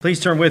Please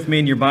turn with me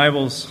in your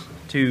Bibles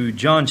to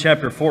John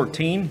chapter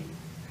 14.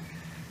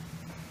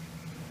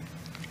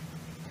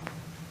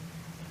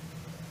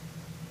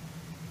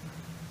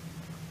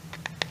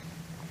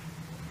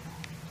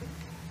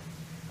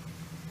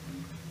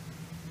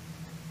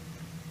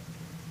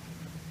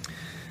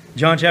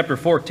 John chapter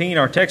 14,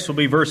 our text will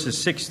be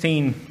verses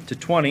 16 to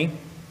 20.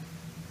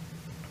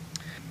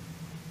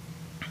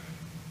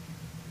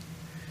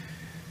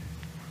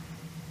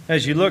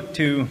 As you look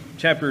to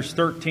chapters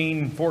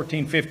 13,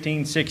 14,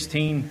 15,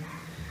 16,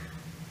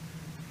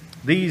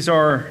 these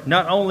are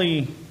not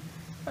only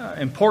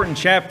important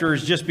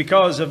chapters just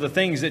because of the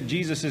things that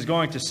Jesus is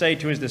going to say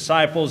to his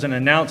disciples and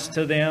announce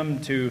to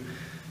them, to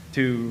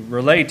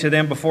relate to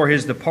them before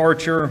his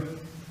departure,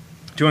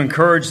 to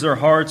encourage their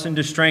hearts and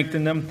to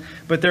strengthen them.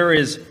 But there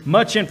is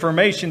much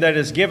information that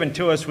is given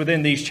to us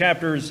within these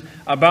chapters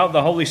about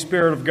the Holy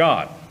Spirit of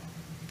God,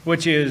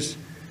 which is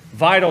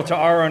vital to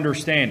our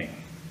understanding.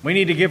 We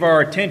need to give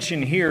our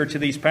attention here to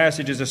these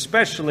passages,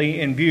 especially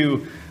in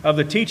view of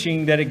the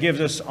teaching that it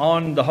gives us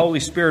on the Holy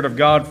Spirit of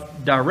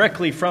God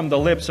directly from the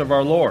lips of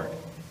our Lord.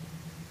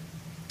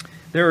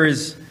 There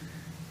is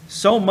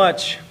so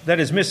much that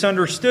is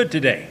misunderstood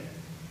today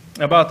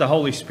about the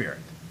Holy Spirit.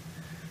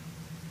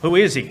 Who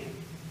is He?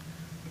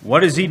 What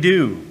does He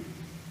do?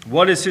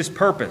 What is His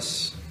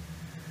purpose?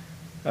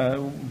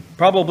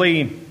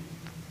 Probably,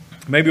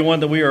 maybe one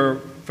that we are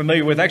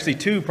familiar with, actually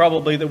two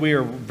probably that we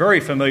are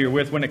very familiar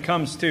with when it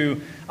comes to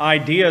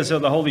ideas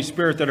of the Holy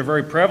Spirit that are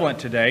very prevalent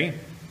today.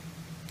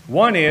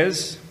 One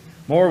is,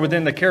 more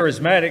within the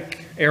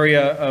charismatic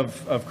area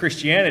of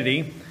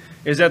Christianity,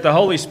 is that the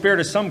Holy Spirit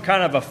is some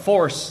kind of a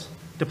force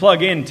to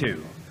plug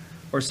into,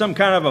 or some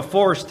kind of a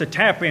force to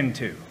tap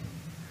into.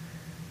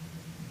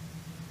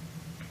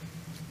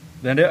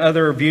 The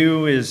other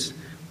view is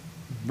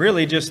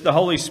really just the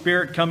Holy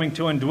Spirit coming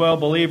to indwell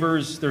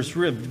believers. There's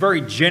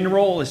very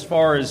general as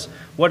far as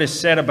what is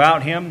said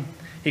about Him.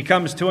 He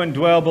comes to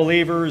indwell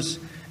believers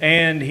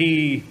and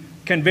He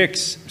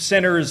convicts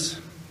sinners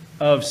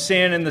of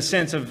sin in the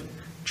sense of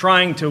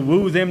trying to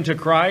woo them to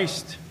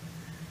Christ.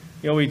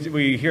 You know,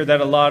 we hear that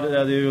a lot.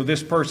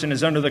 This person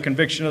is under the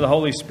conviction of the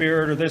Holy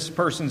Spirit, or this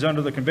person's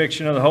under the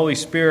conviction of the Holy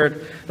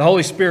Spirit. The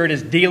Holy Spirit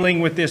is dealing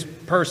with this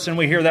person.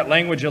 We hear that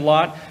language a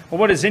lot. Well,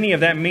 what does any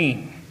of that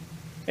mean?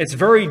 It's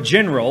very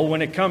general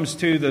when it comes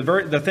to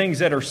the things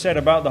that are said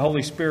about the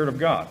Holy Spirit of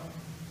God.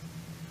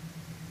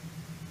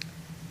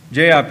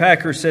 J.I.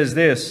 Packer says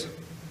this: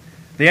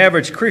 the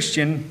average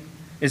Christian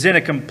is in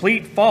a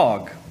complete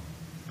fog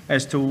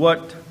as to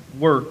what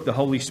work the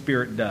Holy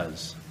Spirit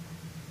does.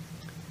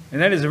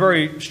 And that is a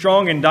very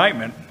strong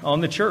indictment on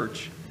the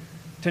church,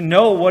 to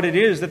know what it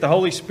is that the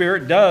Holy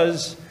Spirit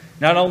does,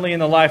 not only in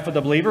the life of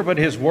the believer, but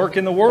His work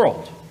in the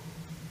world.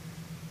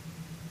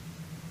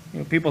 You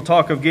know, people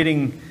talk of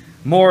getting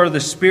more of the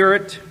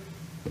Spirit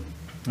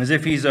as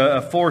if He's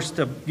a force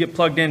to get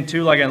plugged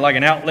into, like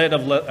an outlet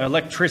of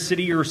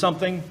electricity or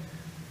something.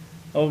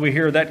 Oh, we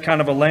hear that kind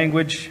of a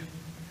language.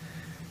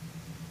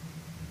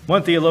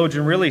 One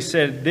theologian really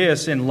said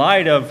this in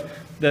light of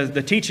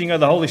the teaching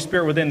of the Holy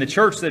Spirit within the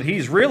church, that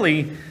He's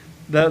really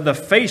the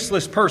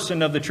faceless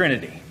person of the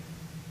Trinity.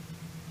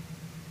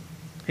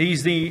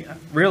 He's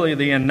really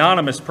the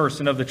anonymous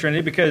person of the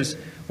Trinity, because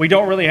we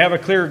don't really have a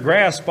clear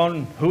grasp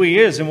on who He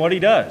is and what He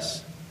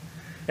does.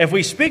 If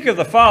we speak of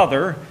the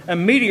Father,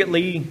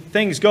 immediately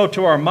things go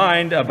to our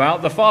mind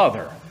about the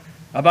Father,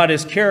 about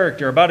His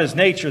character, about His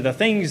nature, the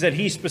things that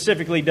He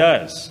specifically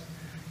does.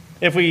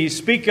 If we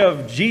speak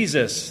of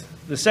Jesus,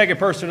 the second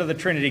person of the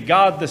Trinity,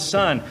 God the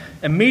Son,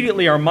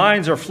 immediately our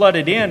minds are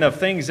flooded in of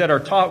things that are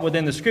taught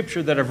within the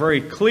Scripture that are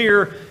very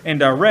clear and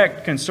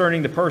direct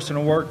concerning the person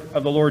and work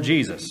of the Lord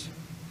Jesus.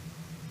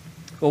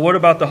 Well, what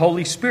about the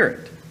Holy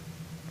Spirit?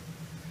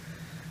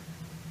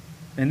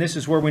 And this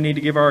is where we need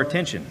to give our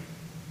attention,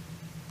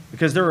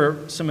 because there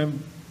are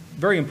some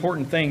very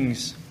important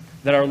things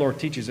that our Lord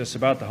teaches us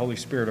about the Holy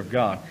Spirit of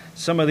God.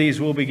 Some of these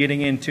we'll be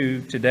getting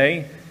into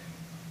today,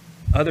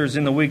 others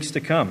in the weeks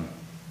to come.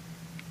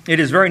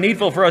 It is very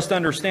needful for us to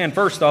understand,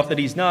 first off, that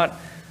He's not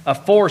a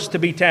force to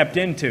be tapped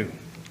into.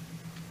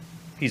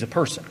 He's a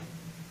person.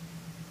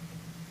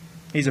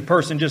 He's a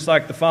person just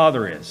like the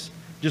Father is,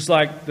 just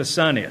like the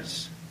Son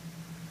is.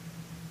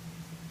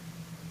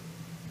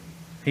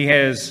 He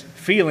has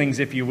feelings,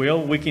 if you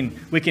will. We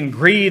can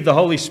grieve the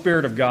Holy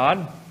Spirit of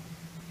God.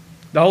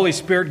 The Holy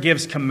Spirit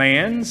gives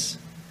commands.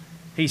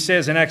 He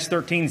says in Acts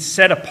 13,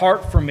 "Set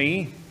apart for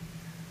me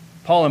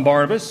Paul and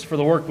Barnabas for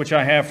the work which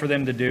I have for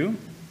them to do."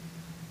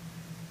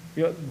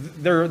 You know,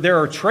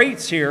 there are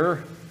traits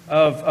here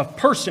of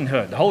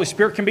personhood. The Holy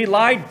Spirit can be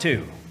lied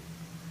to.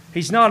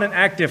 He's not an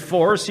active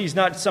force. He's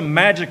not some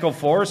magical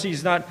force.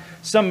 He's not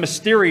some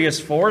mysterious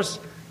force.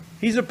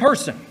 He's a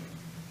person,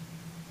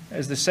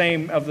 as the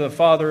same of the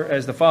Father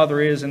as the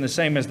Father is, and the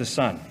same as the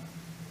Son.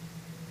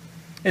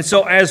 And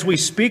so as we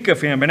speak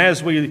of Him and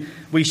as we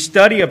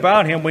study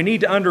about Him, we need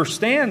to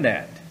understand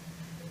that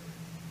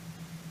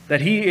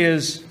He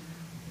is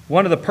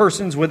one of the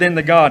persons within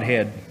the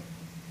Godhead,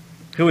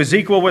 who is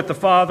equal with the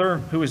Father,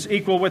 who is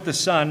equal with the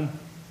Son,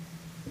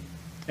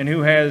 and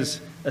who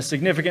has a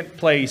significant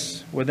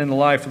place within the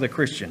life of the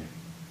Christian.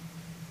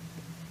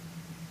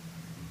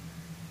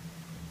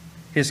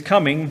 His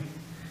coming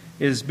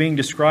is being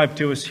described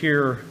to us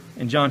here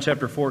in John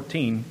chapter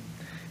 14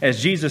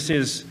 as Jesus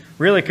is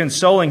really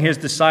consoling his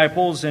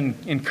disciples and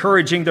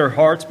encouraging their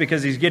hearts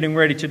because he's getting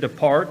ready to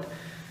depart.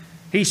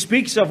 He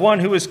speaks of one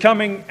who is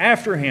coming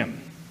after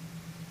him,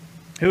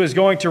 who is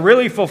going to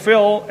really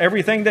fulfill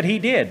everything that he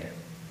did,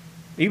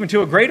 even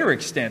to a greater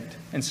extent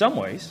in some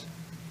ways.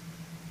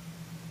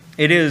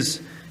 It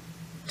is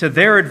to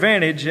their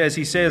advantage, as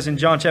he says in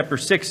John chapter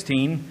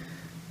 16,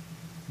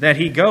 that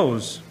he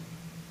goes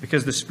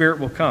because the Spirit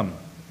will come.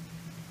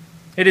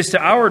 It is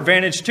to our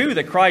advantage, too,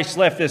 that Christ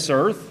left this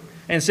earth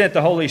and sent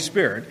the Holy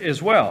Spirit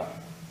as well,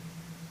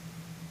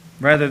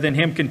 rather than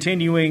him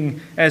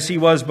continuing as he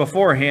was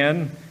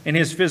beforehand in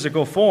his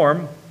physical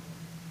form.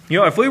 You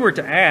know, if I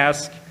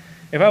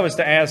was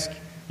to ask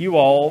you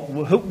all,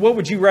 what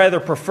would you rather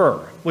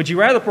prefer? Would you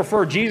rather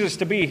prefer Jesus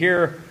to be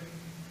here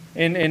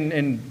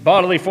in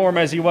bodily form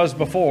as he was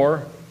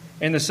before,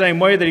 in the same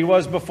way that he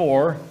was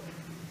before,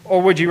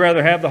 or would you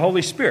rather have the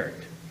Holy Spirit?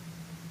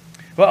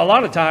 Well, a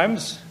lot of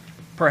times,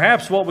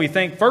 perhaps what we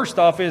think first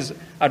off is,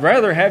 I'd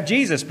rather have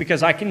Jesus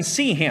because I can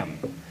see him.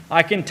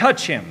 I can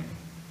touch him.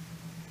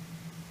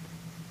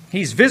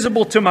 He's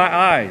visible to my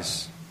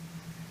eyes.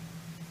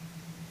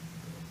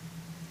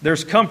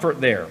 There's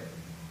comfort there.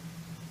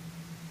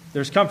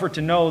 There's comfort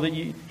to know that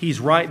he's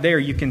right there.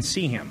 You can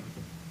see him.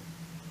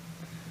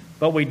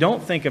 But we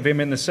don't think of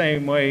him in the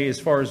same way as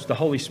far as the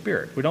Holy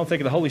Spirit. We don't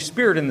think of the Holy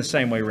Spirit in the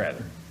same way,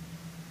 rather.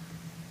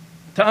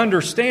 To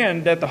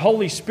understand that the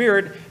Holy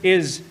Spirit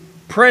is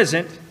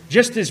present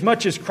just as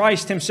much as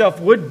Christ himself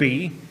would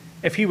be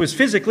if he was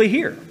physically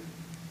here.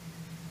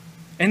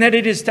 And that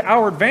it is to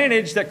our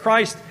advantage that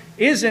Christ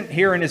isn't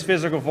here in his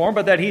physical form,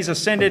 but that he's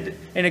ascended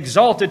and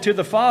exalted to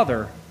the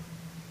Father.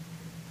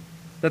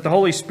 That the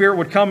Holy Spirit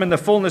would come in the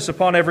fullness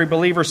upon every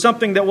believer.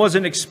 Something that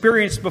wasn't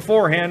experienced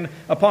beforehand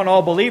upon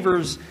all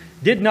believers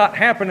did not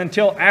happen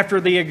until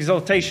after the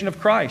exaltation of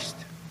Christ.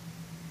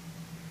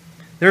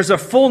 There's a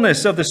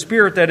fullness of the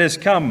Spirit that has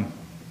come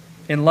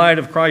in light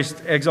of Christ's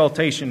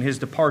exaltation, his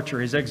departure,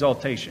 his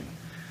exaltation.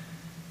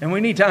 And we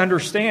need to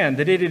understand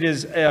that it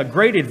is a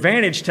great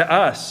advantage to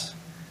us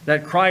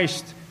that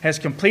Christ has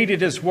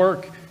completed his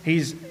work,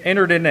 he's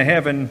entered into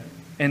heaven,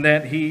 and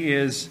that he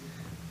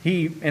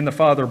and the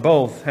Father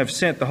both have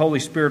sent the Holy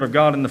Spirit of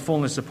God in the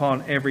fullness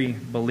upon every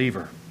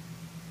believer.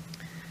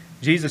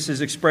 Jesus is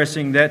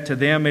expressing that to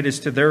them. It is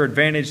to their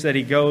advantage that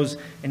he goes,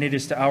 and it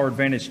is to our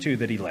advantage too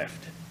that he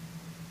left.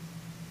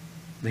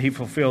 That he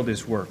fulfilled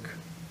his work.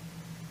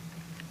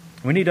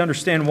 We need to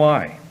understand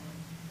why.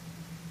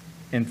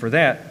 And for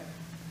that,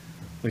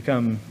 we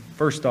come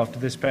first off to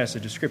this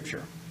passage of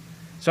Scripture.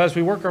 So as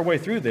we work our way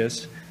through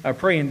this, I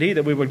pray indeed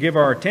that we would give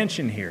our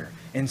attention here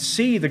and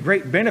see the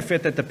great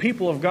benefit that the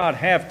people of God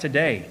have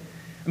today.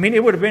 I mean,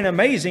 it would have been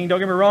amazing, don't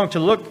get me wrong,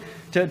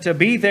 to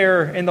be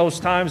there in those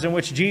times in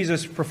which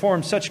Jesus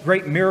performed such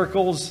great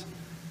miracles.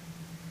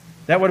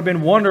 That would have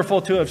been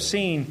wonderful to have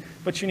seen,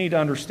 but you need to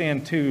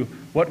understand too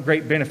what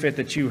great benefit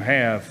that you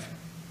have,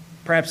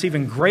 perhaps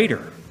even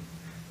greater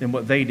than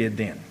what they did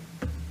then.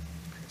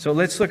 So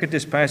let's look at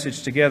this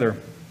passage together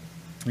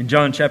in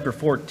John chapter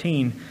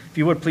 14. If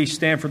you would please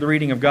stand for the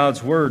reading of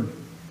God's Word.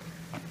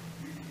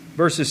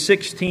 Verses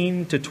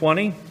 16 to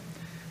 20.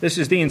 This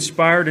is the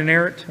inspired,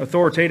 inerrant,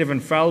 authoritative,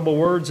 infallible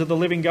words of the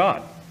living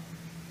God.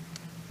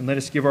 And let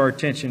us give our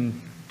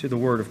attention to the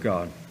Word of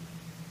God.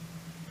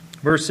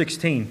 Verse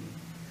 16.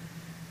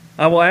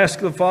 I will ask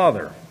the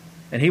Father,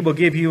 and he will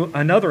give you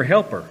another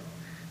helper,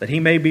 that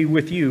he may be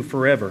with you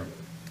forever.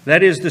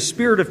 That is the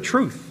Spirit of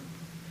truth,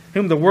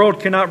 whom the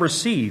world cannot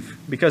receive,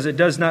 because it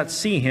does not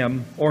see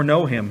him or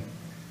know him.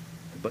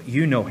 But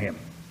you know him,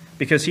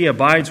 because he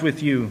abides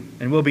with you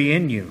and will be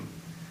in you.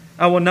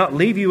 I will not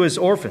leave you as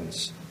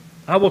orphans.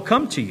 I will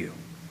come to you.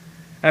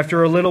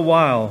 After a little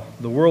while,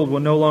 the world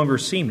will no longer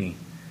see me,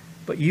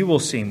 but you will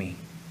see me.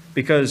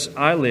 Because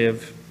I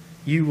live,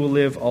 you will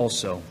live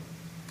also.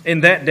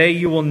 In that day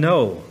you will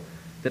know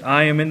that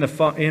I am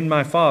in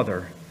my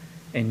Father,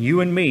 and you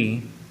in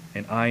me,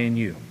 and I in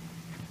you.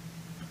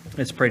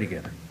 Let's pray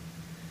together.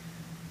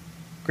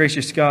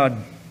 Gracious God,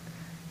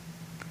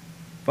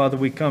 Father,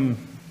 we come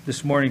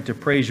this morning to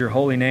praise your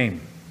holy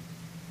name,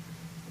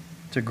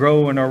 to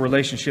grow in our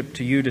relationship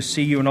to you, to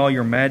see you in all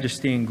your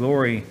majesty and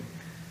glory,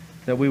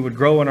 that we would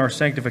grow in our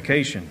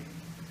sanctification,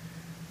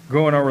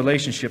 grow in our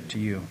relationship to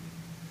you.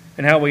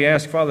 And how we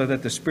ask, Father,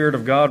 that the Spirit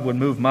of God would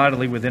move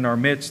mightily within our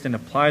midst and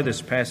apply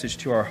this passage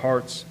to our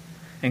hearts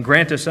and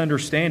grant us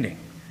understanding,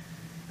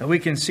 that we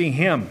can see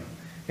him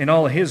in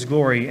all of his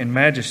glory and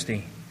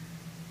majesty,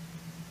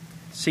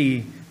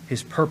 see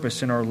his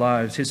purpose in our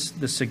lives,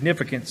 the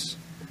significance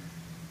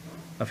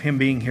of him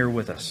being here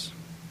with us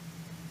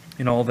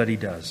in all that he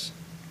does.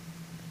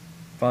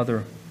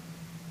 Father,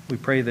 we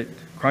pray that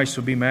Christ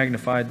will be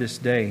magnified this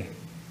day.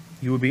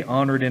 You will be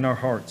honored in our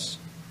hearts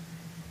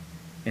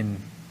and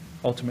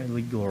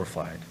ultimately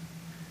glorified.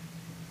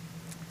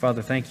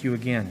 Father, thank you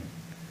again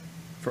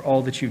for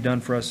all that you've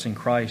done for us in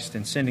Christ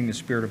and sending the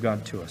Spirit of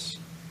God to us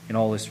in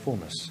all His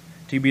fullness.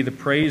 To you be the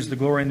praise, the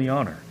glory, and the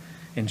honor.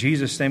 In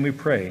Jesus' name we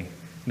pray.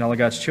 And all of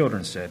God's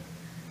children said,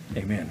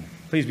 amen.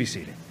 Please be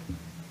seated.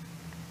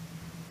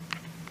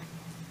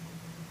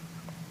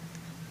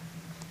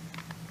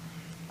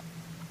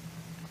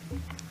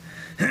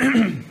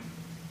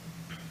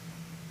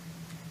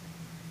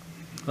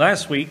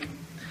 Last week,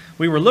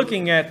 we were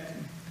looking at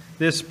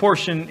this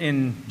portion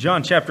in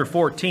John chapter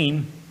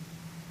 14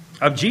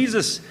 of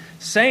Jesus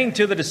saying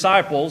to the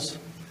disciples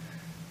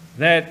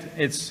that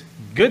it's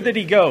good that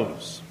He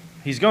goes.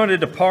 He's going to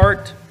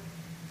depart,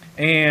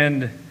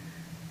 and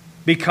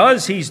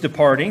because He's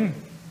departing,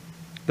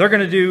 they're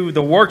going to do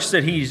the works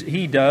that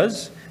He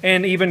does,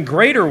 and even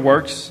greater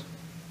works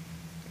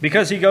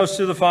because He goes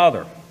to the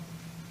Father.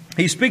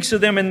 He speaks to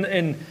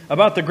them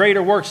about the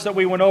greater works that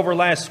we went over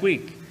last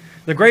week.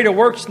 The greater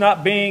works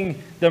not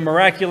being the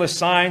miraculous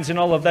signs and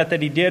all of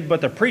that He did,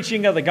 but the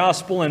preaching of the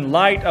gospel in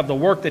light of the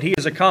work that He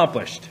has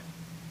accomplished.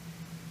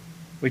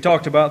 We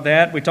talked about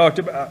that. We talked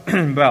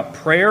about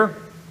prayer.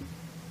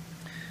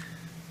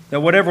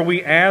 That whatever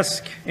we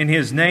ask in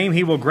His name,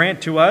 He will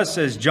grant to us,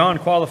 as John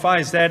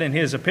qualifies that in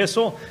his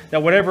epistle.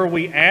 That whatever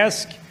we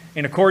ask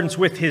in accordance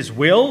with His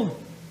will,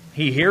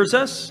 He hears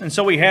us. And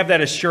so we have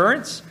that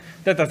assurance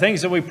that the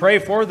things that we pray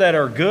for that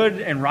are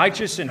good and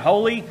righteous and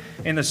holy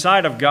in the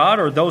sight of God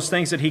are those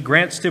things that He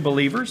grants to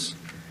believers.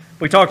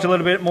 We talked a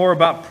little bit more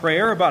about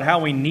prayer, about how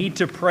we need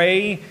to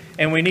pray,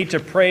 and we need to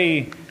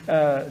pray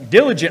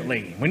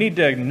diligently. We need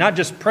to not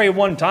just pray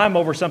one time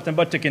over something,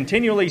 but to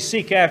continually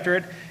seek after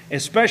it,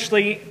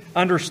 especially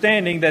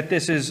understanding that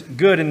this is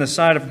good in the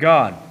sight of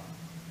God.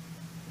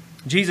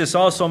 Jesus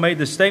also made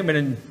the statement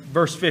in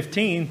verse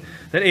 15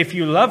 that if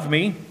you love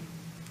me,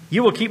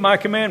 you will keep my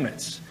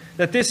commandments.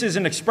 That this is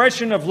an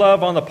expression of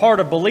love on the part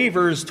of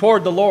believers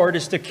toward the Lord,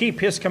 is to keep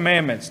His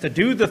commandments, to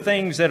do the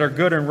things that are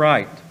good and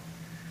right.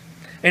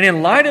 And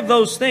in light of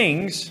those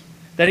things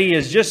that He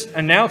has just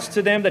announced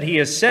to them, that He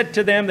has said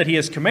to them, that He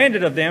has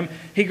commanded of them,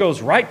 He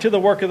goes right to the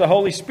work of the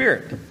Holy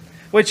Spirit,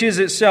 which is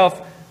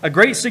itself a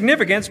great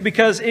significance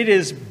because it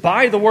is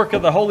by the work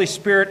of the Holy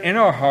Spirit in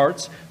our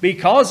hearts,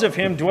 because of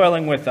Him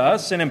dwelling with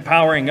us and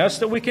empowering us,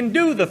 that we can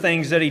do the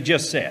things that He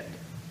just said.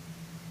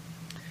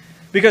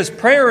 Because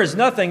prayer is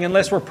nothing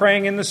unless we're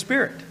praying in the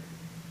Spirit.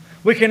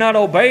 We cannot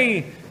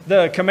obey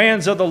the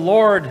commands of the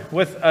Lord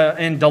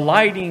and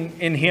delighting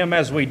in Him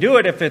as we do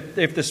it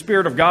if the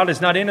Spirit of God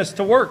is not in us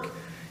to work.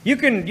 You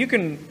can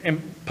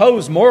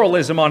impose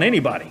moralism on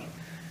anybody.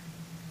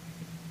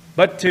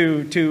 But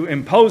to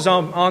impose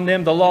on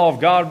them the law of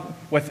God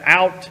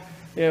without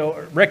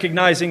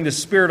recognizing the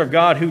Spirit of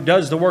God who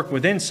does the work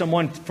within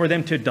someone for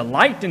them to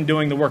delight in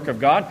doing the work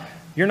of God,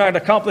 you're not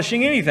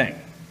accomplishing anything.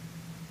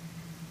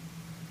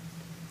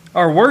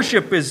 Our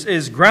worship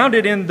is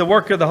grounded in the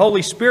work of the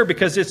Holy Spirit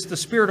because it's the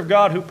Spirit of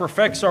God who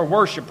perfects our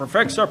worship,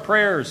 perfects our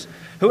prayers,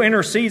 who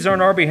intercedes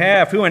on our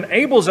behalf, who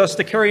enables us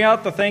to carry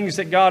out the things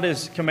that God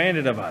has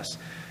commanded of us.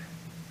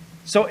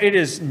 So it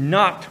is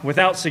not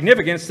without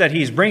significance that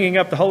He's bringing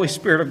up the Holy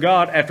Spirit of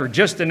God after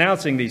just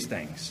announcing these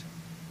things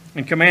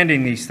and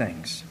commanding these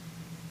things.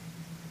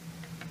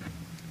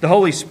 The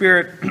Holy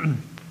Spirit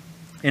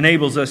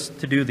enables us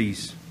to do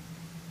these.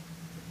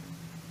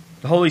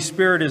 The Holy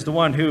Spirit is the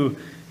one who,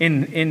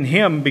 in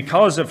Him,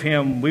 because of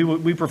Him,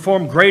 we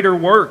perform greater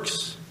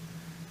works.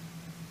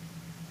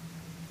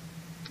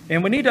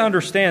 And we need to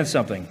understand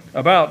something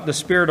about the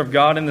Spirit of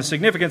God and the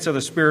significance of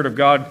the Spirit of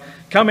God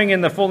coming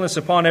in the fullness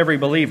upon every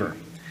believer,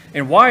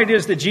 and why it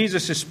is that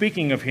Jesus is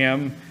speaking of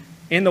Him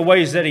in the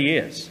ways that He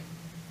is.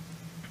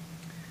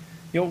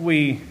 We're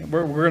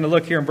going to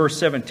look here in verse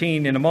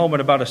 17 in a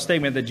moment about a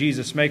statement that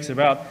Jesus makes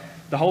about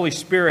the Holy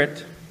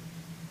Spirit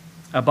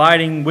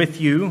abiding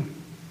with you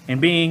and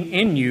being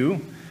in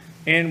you.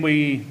 And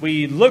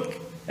we look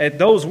at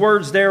those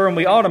words there and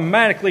we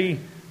automatically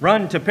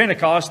run to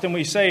Pentecost and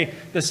we say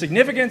the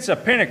significance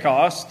of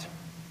Pentecost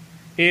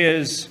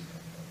is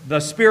the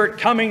Spirit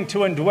coming to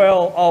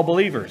indwell all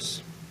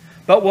believers.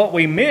 But what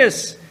we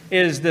miss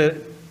is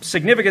the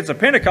significance of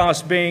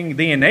Pentecost being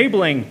the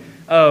enabling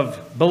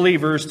of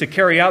believers to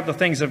carry out the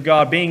things of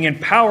God, being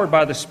empowered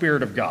by the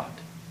Spirit of God.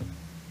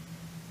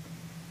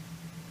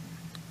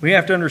 We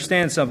have to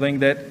understand something,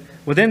 that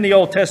within the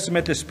Old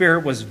Testament, the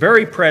Spirit was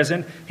very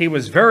present. He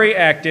was very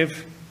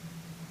active.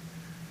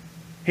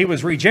 He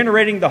was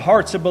regenerating the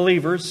hearts of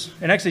believers.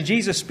 And actually,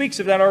 Jesus speaks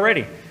of that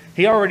already.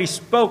 He already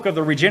spoke of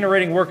the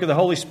regenerating work of the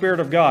Holy Spirit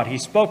of God. He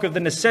spoke of the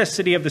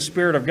necessity of the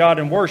Spirit of God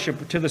in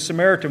worship to the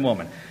Samaritan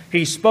woman.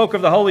 He spoke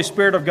of the Holy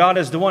Spirit of God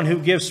as the one who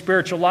gives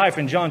spiritual life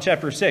in John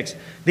chapter 6.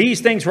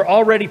 These things were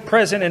already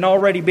present and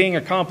already being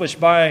accomplished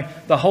by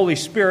the Holy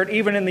Spirit,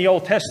 even in the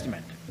Old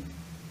Testament.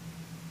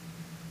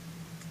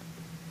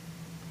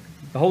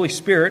 The Holy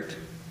Spirit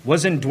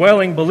was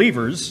indwelling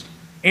believers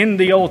in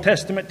the Old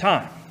Testament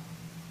time.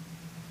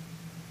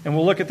 And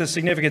we'll look at the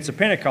significance of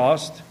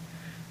Pentecost,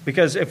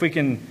 because if we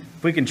can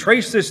If we can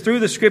trace this through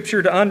the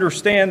Scripture to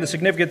understand the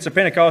significance of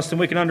Pentecost, then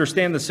we can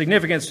understand the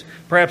significance,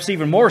 perhaps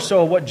even more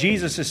so, of what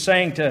Jesus is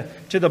saying to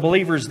the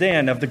believers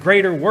then, of the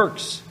greater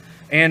works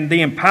and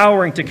the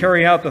empowering to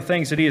carry out the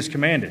things that He has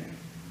commanded.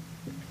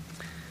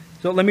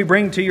 So let me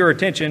bring to your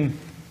attention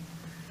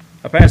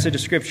a passage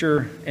of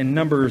Scripture in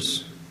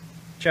Numbers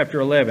chapter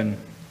 11.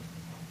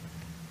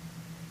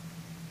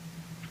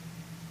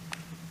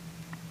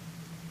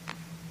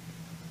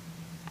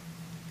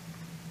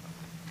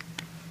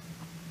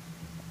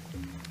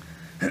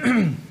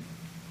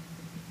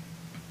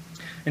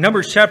 In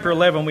Numbers chapter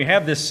 11, we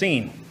have this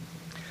scene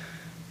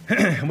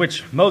in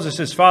which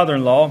Moses'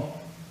 father-in-law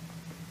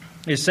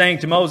is saying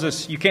to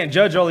Moses, you can't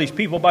judge all these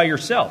people by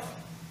yourself.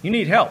 You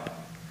need help.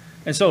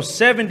 And so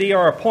 70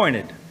 are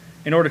appointed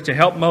in order to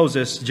help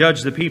Moses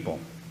judge the people.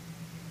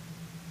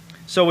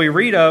 So we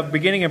read of,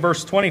 beginning in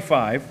verse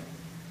 25,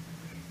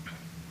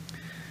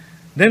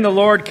 Then the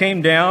Lord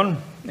came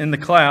down in the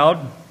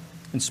cloud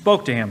and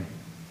spoke to him.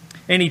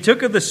 And He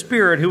took of the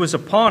Spirit who was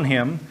upon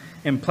him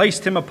and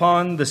placed him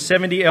upon the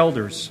 70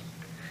 elders.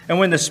 And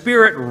when the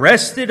Spirit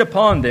rested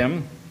upon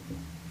them,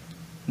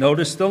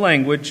 notice the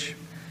language,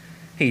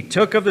 He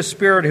took of the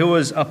Spirit who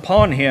was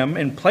upon him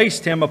and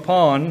placed him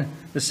upon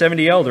the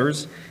 70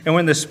 elders. And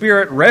when the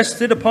Spirit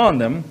rested upon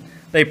them,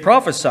 they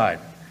prophesied,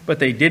 but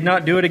they did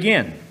not do it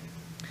again.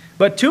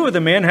 But 2 of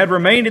the men had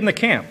remained in the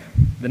camp.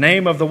 The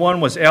name of the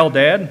one was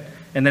Eldad,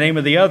 and the name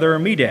of the other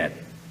Medad.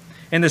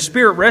 And the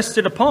Spirit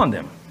rested upon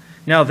them.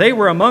 Now they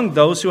were among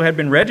those who had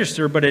been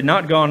registered but had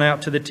not gone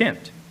out to the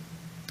tent.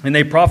 And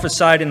they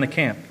prophesied in the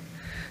camp.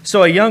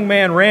 So a young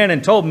man ran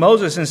and told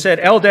Moses and said,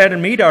 Eldad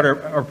and Medad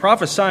are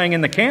prophesying in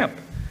the camp.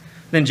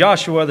 Then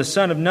Joshua, the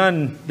son of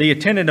Nun, the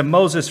attendant of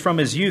Moses from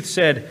his youth,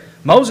 said,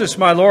 Moses,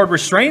 my Lord,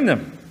 restrain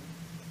them.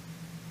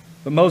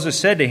 But Moses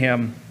said to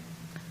him,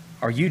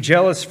 Are you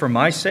jealous for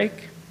my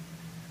sake?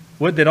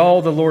 Would that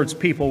all the Lord's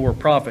people were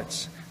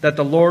prophets, that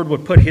the Lord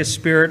would put His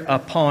Spirit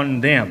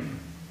upon them.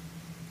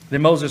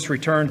 Then Moses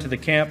returned to the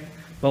camp,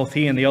 both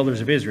he and the elders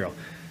of Israel.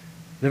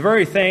 The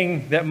very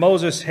thing that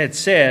Moses had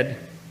said,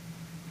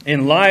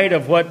 in light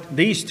of what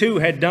these 2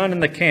 had done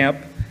in the camp,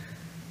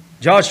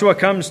 Joshua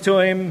comes to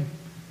him,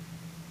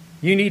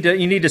 you need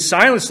to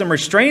silence them,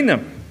 restrain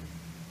them.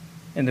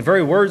 And the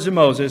very words of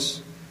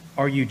Moses,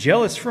 are you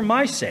jealous for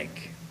my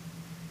sake?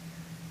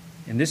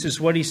 And this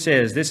is what he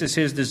says, this is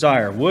his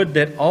desire. Would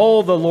that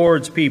all the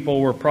Lord's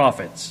people were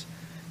prophets,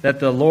 that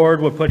the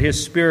Lord would put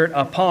His Spirit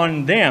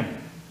upon them.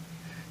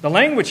 The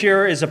language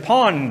here is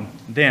upon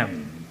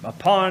them,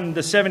 upon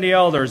the 70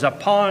 elders,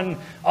 upon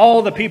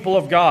all the people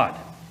of God.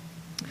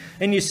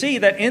 And you see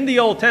that in the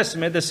Old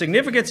Testament, the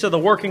significance of the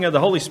working of the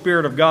Holy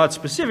Spirit of God,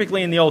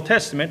 specifically in the Old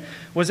Testament,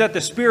 was that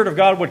the Spirit of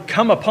God would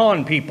come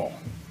upon people.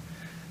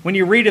 When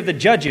you read of the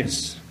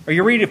judges, or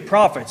you read of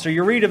prophets, or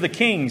you read of the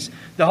kings,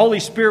 the Holy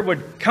Spirit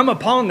would come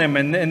upon them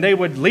and they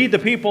would lead the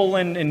people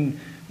in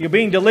you're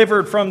being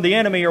delivered from the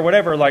enemy or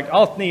whatever, like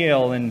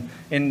Othniel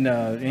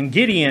and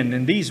Gideon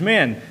and these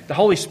men. The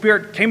Holy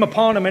Spirit came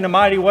upon them in a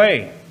mighty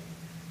way.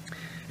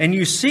 And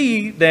you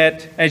see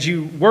that as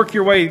you work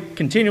your way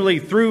continually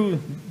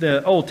through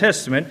the Old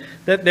Testament,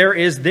 that there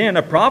is then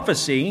a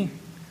prophecy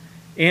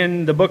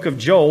in the book of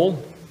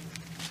Joel.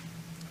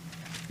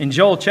 In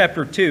Joel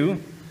chapter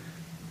 2,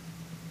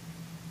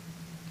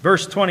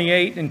 verse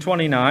 28 and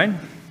 29,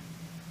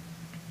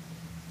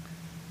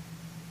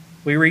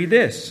 we read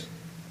this.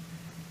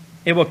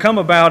 It will come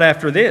about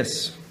after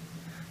this,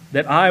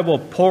 that I will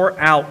pour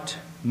out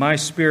my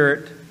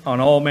Spirit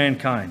on all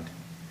mankind.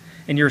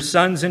 And your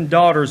sons and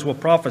daughters will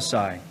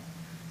prophesy.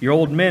 Your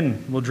old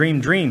men will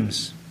dream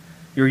dreams.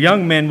 Your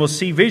young men will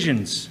see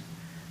visions.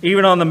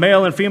 Even on the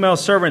male and female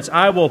servants,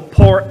 I will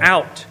pour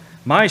out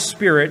my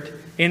Spirit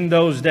in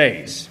those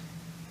days.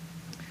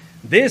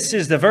 This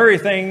is the very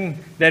thing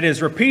that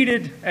is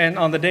repeated and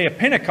on the day of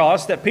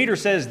Pentecost that Peter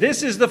says,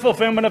 this is the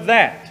fulfillment of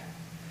that.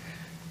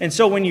 And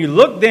so when you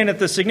look then at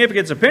the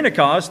significance of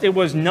Pentecost, it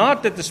was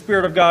not that the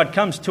Spirit of God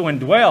comes to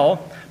indwell,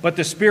 but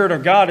the Spirit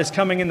of God is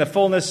coming in the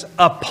fullness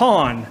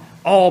upon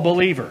all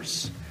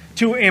believers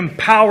to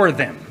empower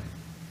them.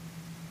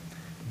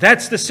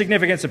 That's the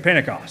significance of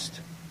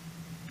Pentecost,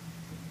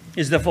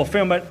 is the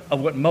fulfillment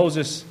of what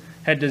Moses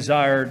had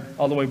desired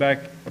all the way back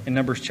in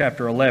Numbers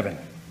chapter 11.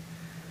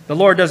 The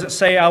Lord doesn't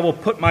say, I will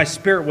put my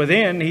Spirit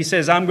within. He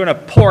says, I'm going to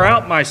pour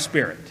out my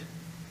Spirit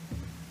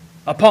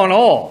upon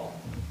all,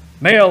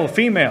 male,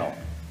 female.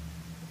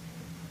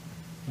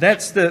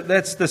 That's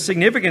the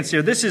significance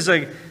here.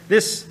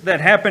 This that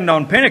happened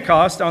on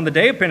Pentecost, on the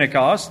day of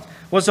Pentecost,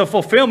 was a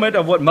fulfillment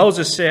of what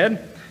Moses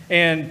said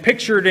and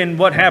pictured in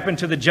what happened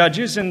to the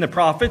judges and the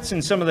prophets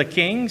and some of the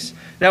kings.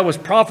 That was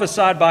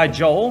prophesied by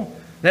Joel,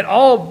 that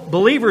all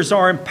believers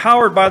are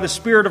empowered by the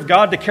Spirit of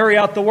God to carry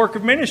out the work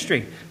of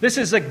ministry. This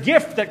is a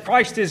gift that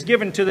Christ has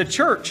given to the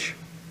church.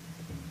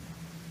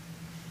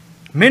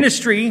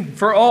 Ministry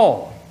for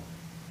all.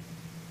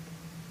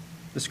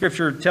 The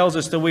Scripture tells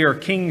us that we are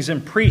kings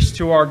and priests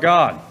to our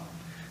God,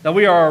 that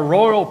we are a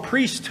royal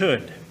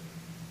priesthood.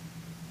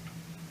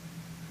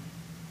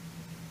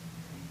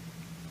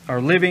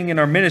 Our living and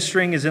our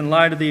ministering is in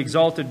light of the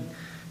exalted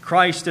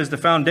Christ as the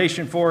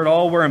foundation for it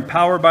all. We're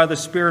empowered by the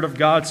Spirit of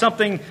God,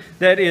 something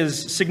that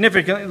is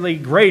significantly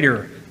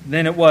greater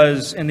than it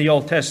was in the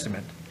Old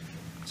Testament.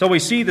 So we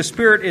see the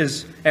Spirit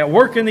is at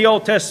work in the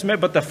Old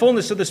Testament, but the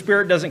fullness of the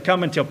Spirit doesn't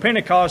come until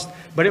Pentecost.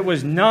 But it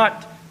was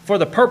not for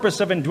the purpose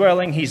of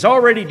indwelling. He's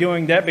already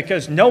doing that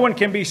because no one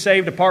can be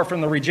saved apart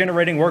from the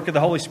regenerating work of the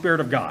Holy Spirit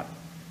of God.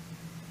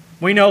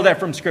 We know that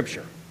from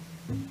Scripture.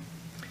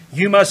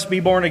 You must be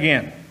born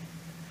again.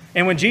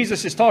 And when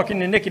Jesus is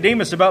talking to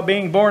Nicodemus about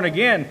being born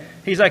again,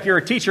 he's like, you're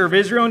a teacher of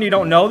Israel and you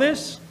don't know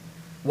this?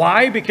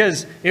 Why?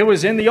 Because it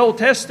was in the Old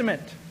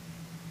Testament.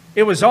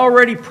 It was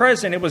already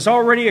present. It was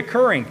already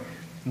occurring.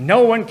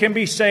 No one can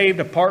be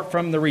saved apart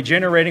from the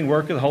regenerating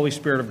work of the Holy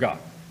Spirit of God.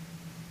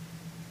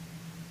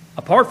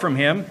 Apart from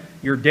Him,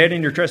 you're dead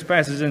in your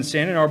trespasses and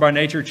sin and are by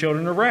nature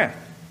children of wrath.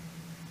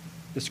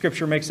 The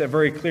Scripture makes that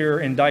very clear,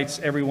 indicts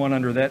everyone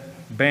under that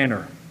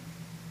banner.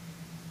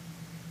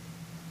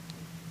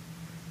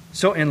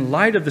 So in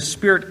light of the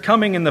Spirit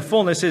coming in the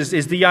fullness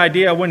is the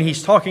idea when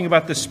he's talking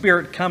about the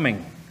Spirit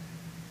coming.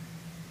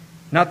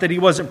 Not that He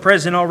wasn't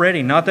present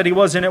already. Not that He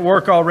wasn't at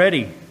work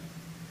already.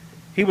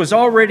 He was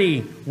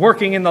already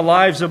working in the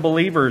lives of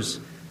believers,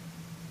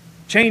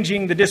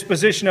 changing the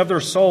disposition of their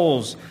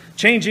souls,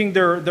 changing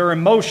their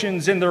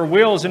emotions and their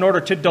wills in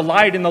order to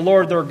delight in the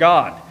Lord their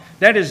God.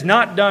 That is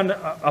not done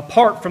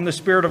apart from the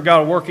Spirit of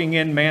God working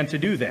in man to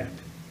do that.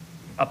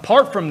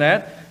 Apart from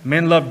that,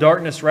 men love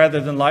darkness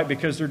rather than light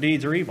because their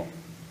deeds are evil.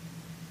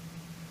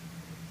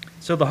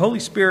 So the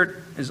Holy Spirit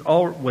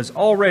was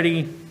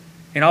already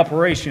in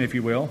operation, if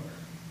you will,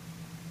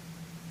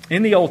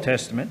 in the Old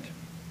Testament,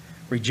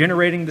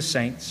 regenerating the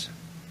saints,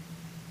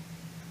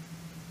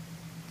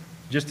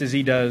 just as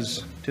He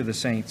does to the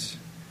saints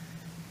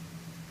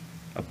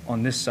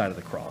on this side of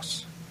the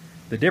cross.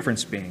 The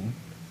difference being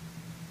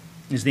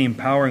is the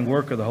empowering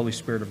work of the Holy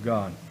Spirit of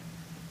God.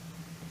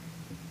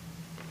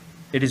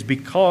 It is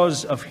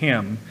because of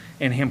Him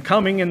and Him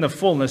coming in the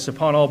fullness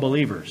upon all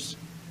believers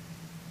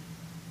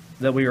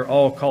that we are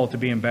all called to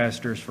be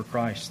ambassadors for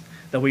Christ,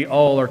 that we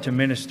all are to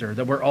minister,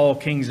 that we're all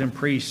kings and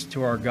priests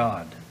to our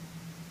God.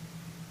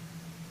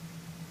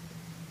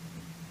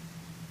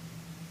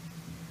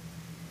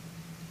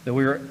 That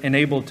we are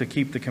enabled to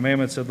keep the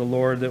commandments of the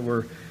Lord, that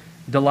we're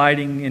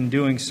delighting in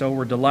doing so.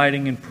 We're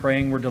delighting in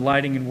praying. We're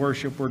delighting in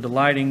worship. We're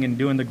delighting in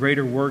doing the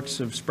greater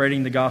works of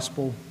spreading the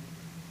gospel,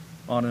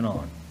 on and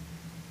on.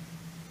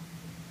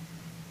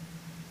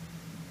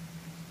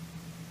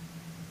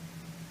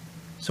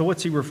 So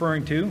what's he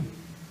referring to?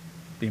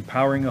 The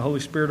empowering of the Holy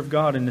Spirit of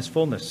God in His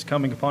fullness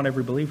coming upon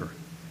every believer.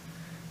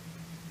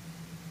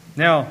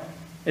 Now,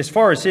 as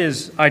far as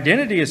His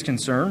identity is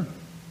concerned,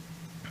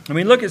 I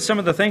mean, look at some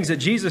of the things that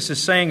Jesus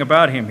is saying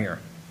about Him here.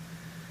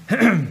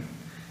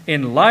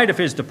 In light of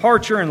His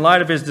departure, in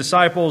light of His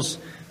disciples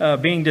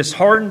being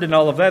disheartened and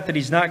all of that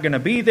He's not going to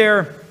be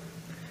there,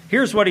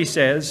 here's what He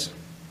says: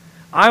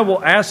 I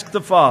will ask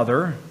the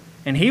Father,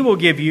 and He will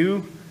give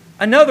you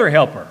another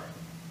helper,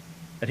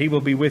 that He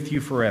will be with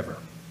you forever.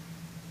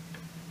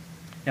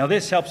 Now,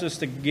 this helps us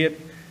to get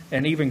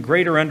an even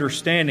greater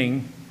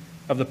understanding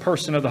of the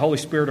person of the Holy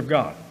Spirit of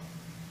God.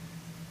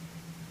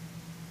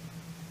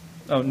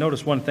 Oh,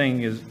 notice one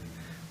thing is,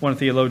 one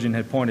theologian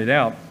had pointed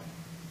out,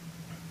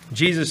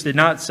 Jesus did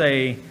not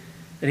say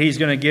that He's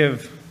going to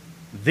give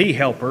the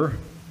helper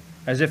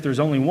as if there's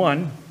only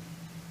one.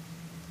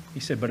 He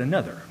said, but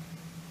another.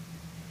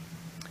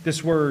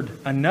 This word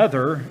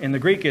another in the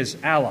Greek is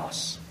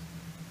allos.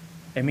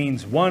 It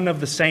means one of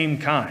the same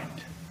kind.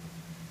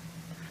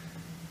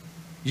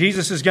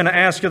 Jesus is going to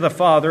ask of the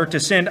Father to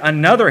send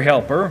another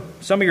helper.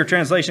 Some of your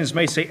translations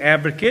may say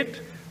advocate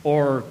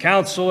or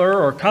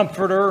counselor or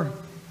comforter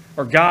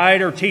or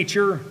guide or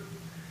teacher.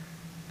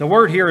 The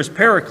word here is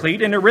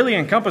paraclete, and it really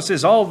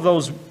encompasses all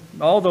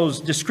those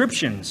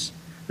descriptions.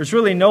 There's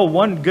really no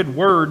one good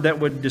word that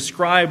would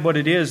describe what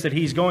it is that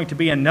He's going to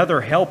be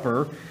another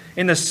helper,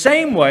 in the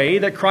same way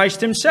that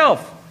Christ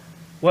Himself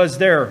was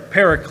their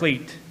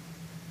paraclete.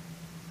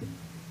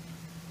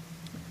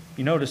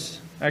 You notice,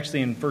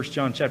 actually in 1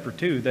 John chapter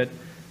 2, that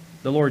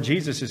the Lord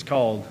Jesus is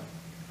called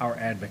our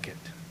advocate.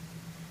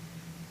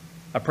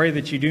 I pray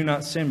that you do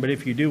not sin, but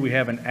if you do, we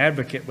have an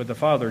advocate with the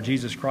Father,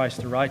 Jesus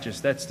Christ the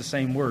righteous. That's the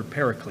same word,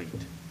 paraclete.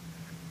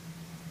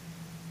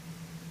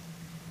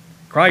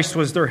 Christ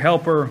was their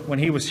helper when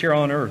He was here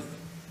on earth.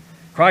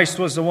 Christ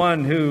was the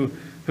one who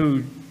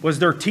was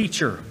their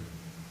teacher,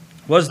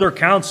 was their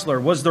counselor,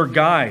 was their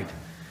guide.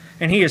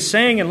 And He is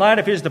saying in light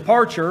of His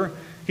departure,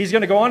 He's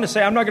going to go on to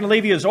say, I'm not going to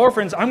leave you as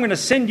orphans. I'm going to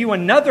send you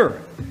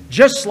another,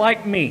 just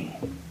like me.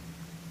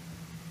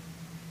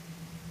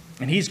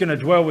 And He's going to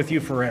dwell with you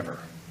forever.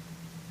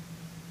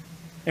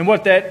 And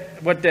what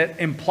that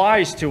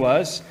implies to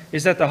us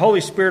is that the Holy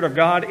Spirit of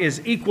God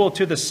is equal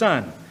to the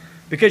Son.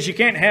 Because you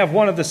can't have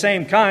one of the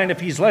same kind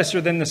if He's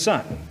lesser than the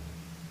Son.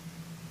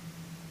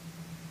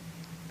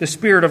 The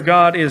Spirit of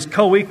God is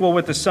co-equal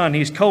with the Son.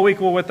 He's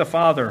co-equal with the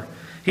Father.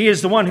 He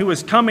is the one who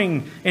is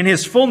coming in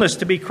His fullness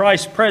to be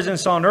Christ's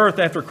presence on earth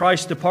after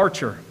Christ's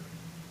departure.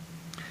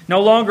 No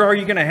longer are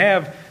you going to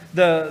have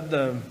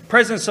the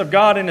presence of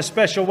God in a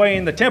special way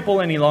in the temple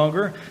any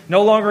longer.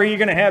 No longer are you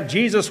going to have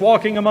Jesus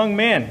walking among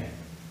men.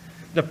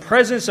 The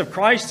presence of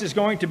Christ is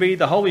going to be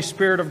the Holy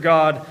Spirit of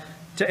God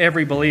to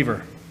every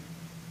believer,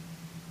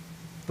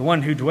 the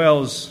one who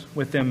dwells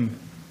with them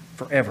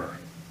forever.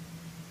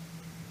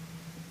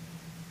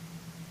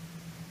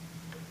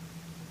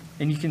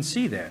 And you can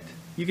see that.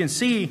 You can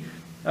see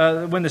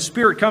when the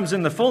Spirit comes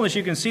in the fullness,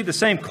 you can see the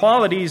same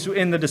qualities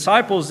in the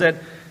disciples that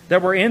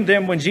were in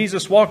them when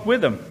Jesus walked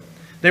with them.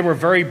 They were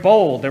very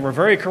bold. They were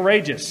very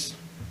courageous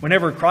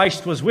whenever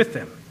Christ was with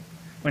them,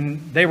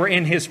 when they were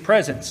in His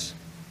presence.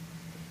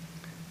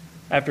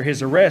 After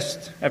His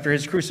arrest, after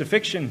His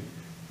crucifixion,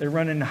 they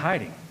run into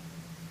hiding.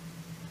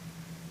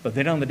 But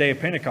then on the day of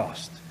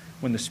Pentecost,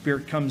 when the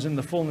Spirit comes in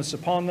the fullness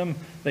upon them,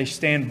 they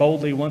stand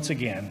boldly once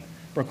again,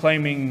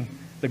 proclaiming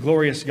the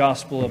glorious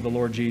gospel of the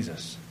Lord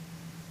Jesus.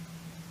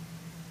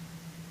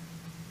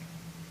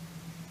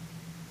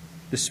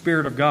 The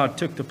Spirit of God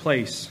took the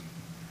place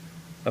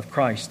of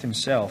Christ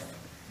Himself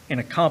and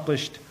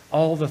accomplished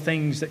all the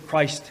things that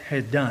Christ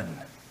had done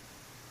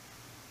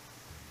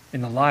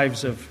in the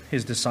lives of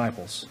His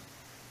disciples.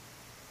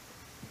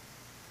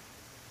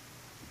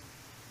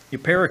 A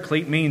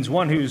paraclete means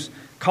one who's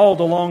called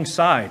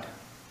alongside.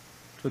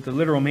 That's what the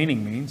literal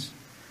meaning means.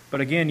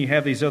 But again, you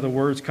have these other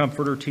words: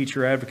 comforter,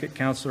 teacher, advocate,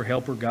 counselor,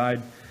 helper,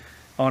 guide,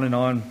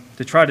 on,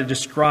 to try to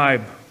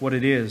describe what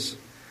it is.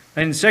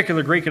 And in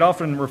secular Greek, it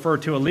often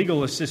referred to a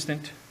legal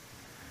assistant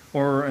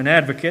or an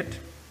advocate,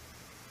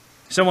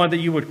 someone that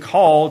you would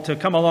call to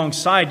come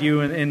alongside you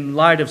in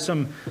light of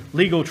some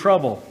legal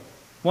trouble,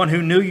 one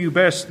who knew you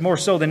best more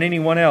so than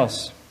anyone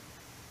else.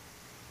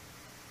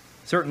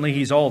 Certainly,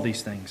 He's all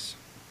these things.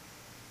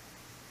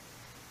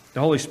 The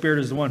Holy Spirit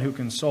is the one who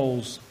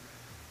consoles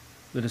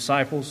the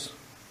disciples,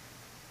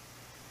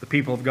 the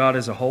people of God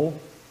as a whole.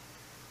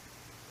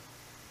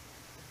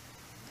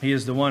 He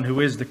is the one who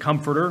is the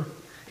comforter.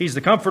 He's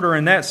the comforter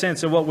in that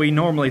sense of what we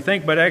normally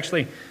think, but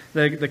actually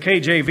the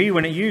KJV,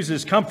 when it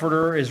uses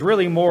comforter, is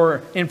really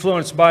more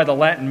influenced by the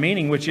Latin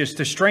meaning, which is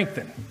to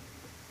strengthen.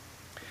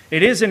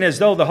 It isn't as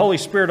though the Holy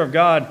Spirit of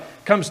God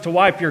comes to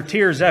wipe your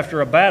tears after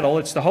a battle.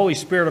 It's the Holy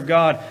Spirit of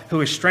God who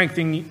is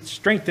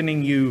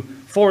strengthening you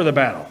for the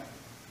battle.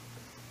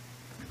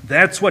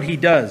 That's what He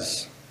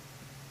does.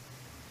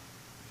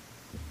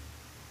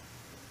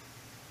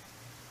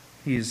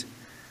 He is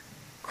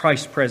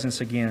Christ's presence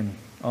again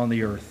on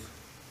the earth,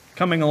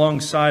 coming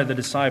alongside the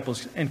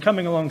disciples and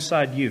coming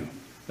alongside you,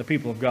 the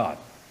people of God.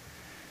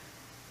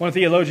 One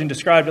theologian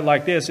described it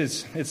like this: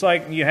 it's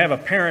like you have a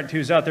parent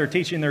who's out there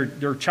teaching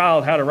their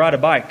child how to ride a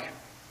bike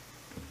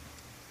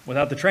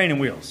without the training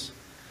wheels.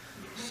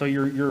 So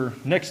you're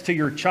next to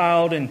your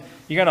child, and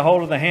you got a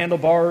hold of the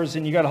handlebars,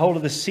 and you got a hold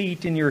of the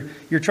seat, and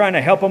you're trying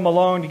to help them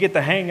along to get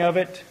the hang of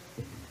it.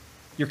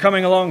 You're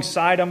coming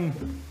alongside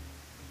them.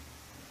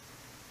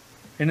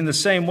 And in the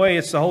same way,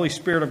 it's the Holy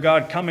Spirit of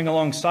God coming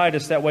alongside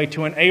us that way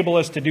to enable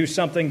us to do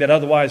something that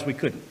otherwise we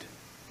couldn't.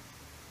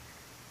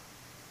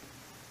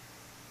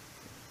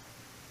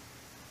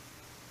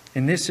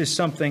 And this is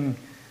something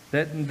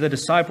that the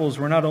disciples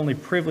were not only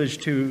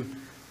privileged to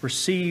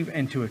receive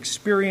and to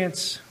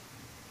experience,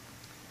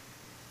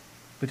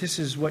 but this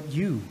is what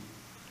you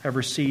have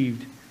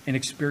received and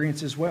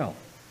experienced as well.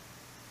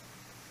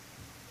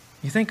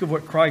 You think of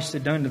what Christ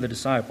had done to the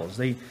disciples.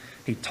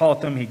 He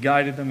taught them, He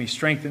guided them, He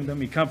strengthened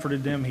them, He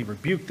comforted them, He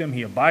rebuked them,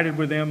 He abided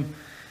with them,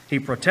 He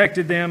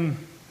protected them.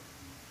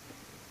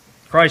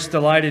 Christ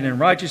delighted in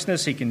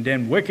righteousness, He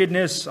condemned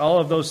wickedness, all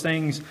of those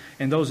things.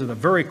 And those are the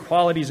very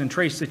qualities and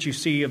traits that you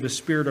see of the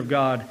Spirit of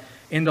God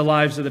in the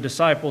lives of the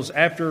disciples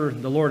after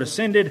the Lord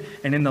ascended,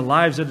 and in the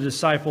lives of the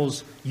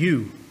disciples,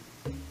 you,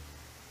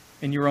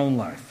 in your own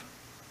life.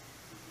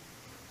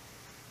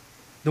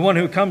 The one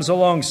who comes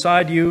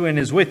alongside you and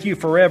is with you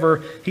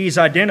forever, He's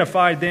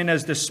identified then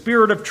as the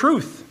Spirit of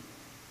truth,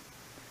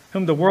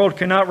 whom the world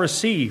cannot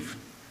receive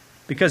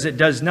because it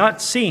does not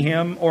see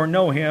Him or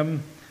know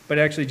Him. But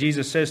actually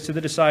Jesus says to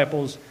the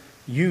disciples,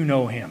 you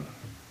know Him.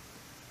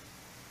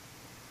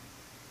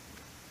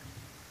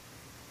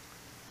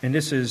 And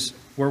this is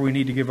where we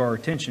need to give our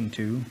attention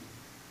to,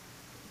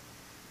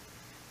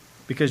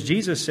 because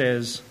Jesus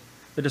says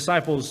the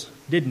disciples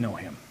did know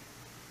Him.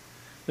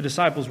 The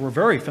disciples were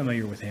very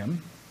familiar with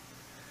Him.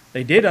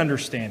 They did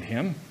understand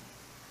Him.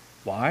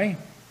 Why?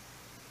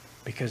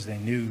 Because they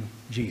knew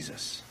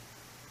Jesus.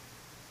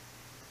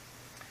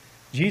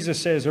 Jesus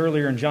says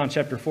earlier in John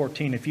chapter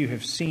 14, if you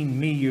have seen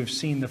me, you have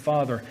seen the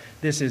Father.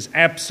 This is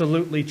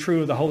absolutely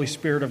true of the Holy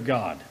Spirit of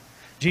God.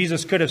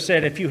 Jesus could have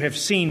said, if you have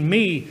seen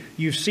me,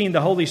 you've seen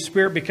the Holy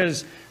Spirit,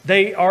 because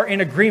they are in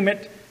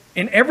agreement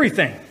in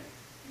everything.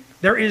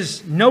 There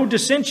is no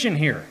dissension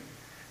here.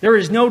 There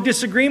is no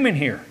disagreement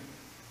here.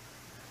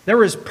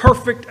 There is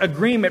perfect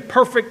agreement,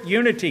 perfect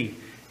unity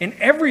in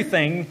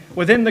everything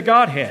within the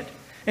Godhead.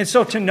 And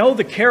so to know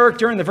the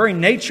character and the very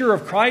nature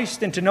of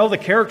Christ, and to know the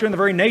character and the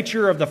very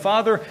nature of the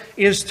Father,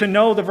 is to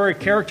know the very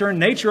character and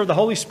nature of the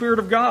Holy Spirit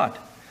of God.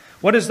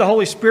 What does the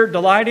Holy Spirit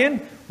delight in?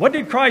 What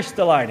did Christ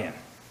delight in?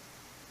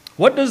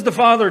 What does the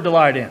Father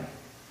delight in?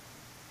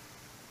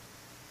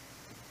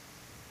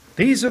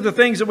 These are the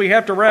things that we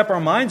have to wrap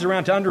our minds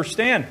around to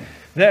understand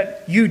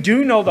that you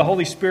do know the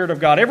Holy Spirit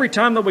of God. Every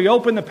time that we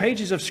open the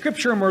pages of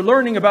Scripture and we're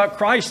learning about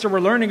Christ or we're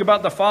learning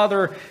about the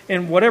Father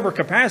in whatever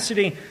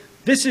capacity,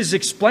 this is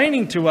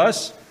explaining to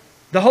us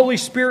the Holy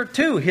Spirit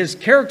too, His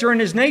character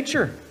and His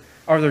nature.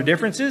 Are there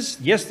differences?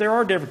 Yes, there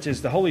are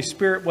differences. The Holy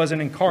Spirit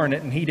wasn't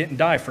incarnate and He didn't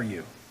die for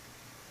you.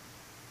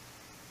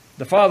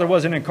 The Father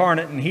wasn't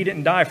incarnate and He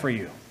didn't die for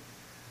you.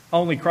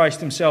 Only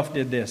Christ Himself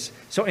did this.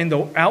 So in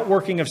the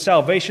outworking of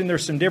salvation,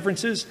 there's some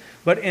differences,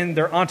 but in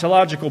their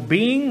ontological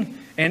being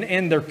and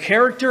in their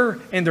character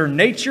and their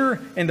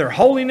nature and their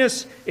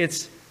holiness,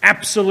 it's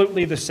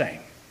absolutely the same.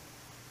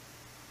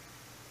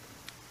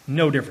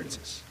 No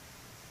differences.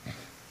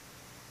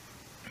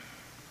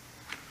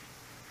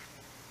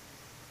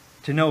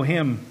 To know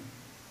Him,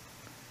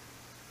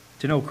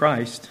 to know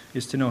Christ,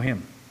 is to know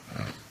Him.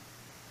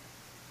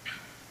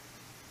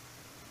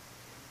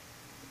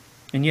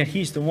 And yet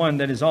He's the one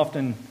that is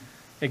often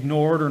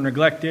ignored or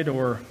neglected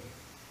or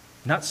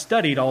not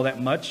studied all that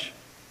much.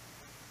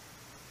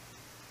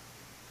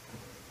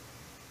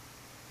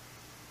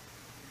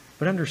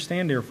 But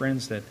understand, dear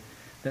friends, that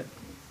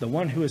the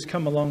one who has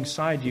come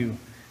alongside you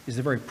is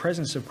the very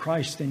presence of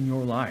Christ in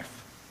your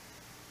life.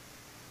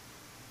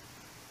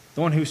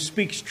 The one who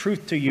speaks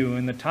truth to you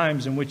in the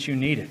times in which you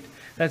need it.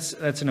 That's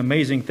an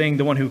amazing thing.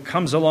 The one who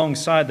comes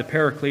alongside the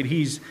Paraclete,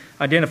 He's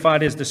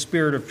identified as the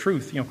Spirit of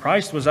truth.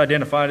 Christ was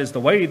identified as the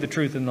way, the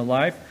truth, and the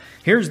life.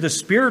 Here's the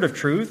Spirit of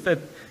truth that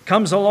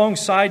comes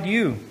alongside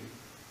you.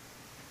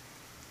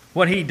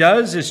 What He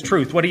does is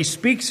truth. What He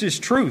speaks is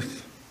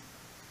truth.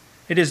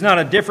 It is not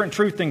a different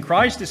truth than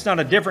Christ. It's not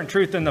a different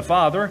truth than the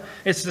Father.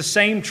 It's the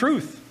same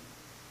truth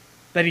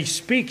that He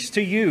speaks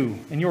to you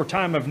in your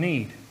time of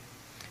need.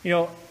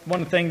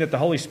 One thing that the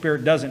Holy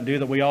Spirit doesn't do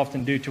that we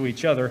often do to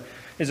each other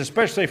is,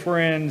 especially if we're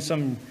in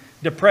some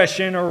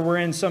depression or we're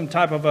in some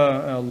type of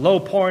a low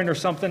point or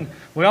something,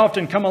 we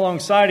often come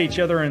alongside each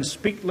other and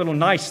speak little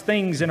nice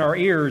things in our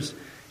ears,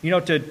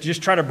 to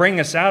just try to bring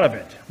us out of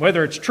it.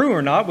 Whether it's true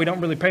or not, we don't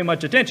really pay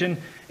much attention,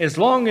 as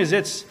long as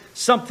it's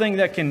something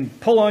that can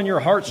pull on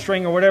your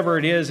heartstring or whatever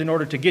it is in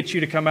order to get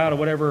you to come out of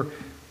whatever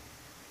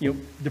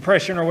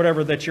depression or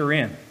whatever that you're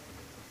in.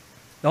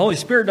 The Holy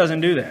Spirit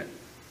doesn't do that.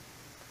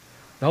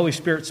 The Holy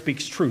Spirit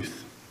speaks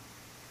truth.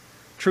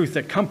 Truth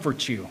that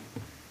comforts you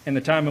in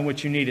the time in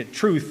which you need it.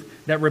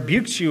 Truth that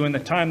rebukes you in the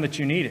time that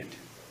you need it.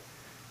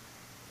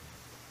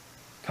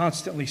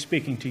 Constantly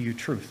speaking to you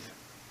truth.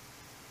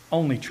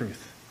 Only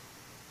truth.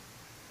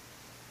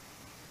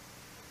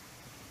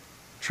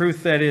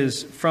 Truth that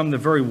is from the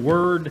very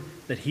word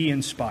that He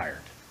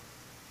inspired.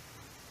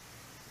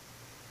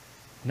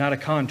 Not a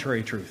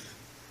contrary truth.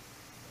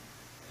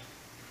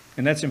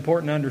 And that's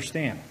important to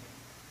understand.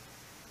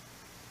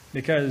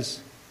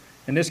 Because,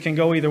 and this can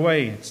go either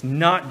way, it's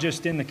not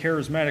just in the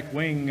charismatic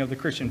wing of the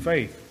Christian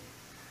faith.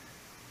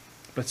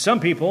 But some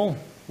people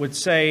would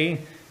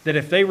say that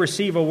if they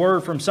receive a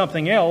word from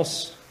something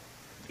else,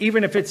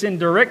 even if it's in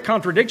direct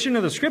contradiction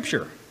of the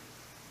Scripture,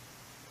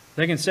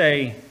 they can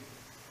say,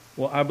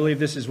 well, I believe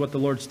this is what the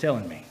Lord's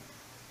telling me.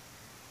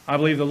 I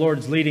believe the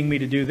Lord's leading me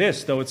to do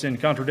this, though it's in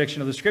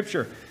contradiction of the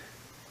Scripture.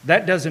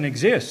 That doesn't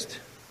exist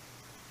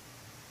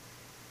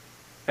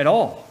at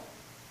all.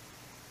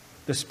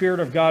 The Spirit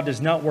of God does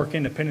not work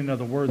independent of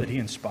the Word that He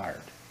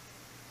inspired.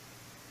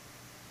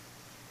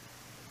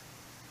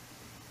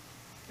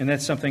 And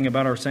that's something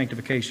about our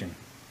sanctification.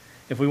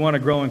 If we want to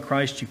grow in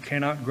Christ, you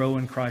cannot grow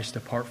in Christ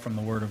apart from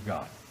the Word of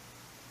God.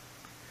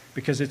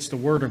 Because it's the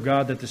Word of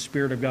God that the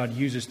Spirit of God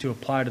uses to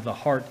apply to the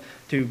heart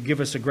to give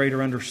us a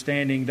greater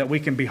understanding that we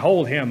can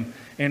behold Him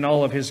in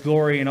all of His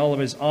glory and all of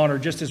His honor,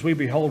 just as we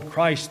behold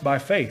Christ by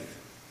faith,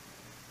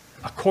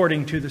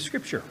 according to the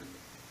Scripture.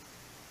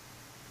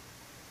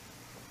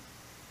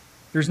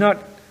 There's not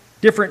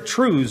different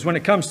truths when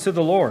it comes to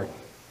the Lord.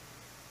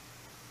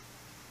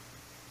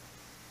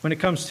 When it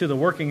comes to the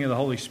working of the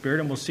Holy Spirit,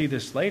 and we'll see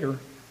this later,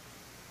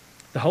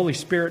 the Holy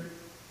Spirit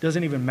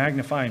doesn't even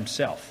magnify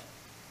Himself.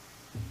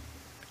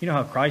 You know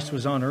how Christ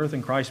was on earth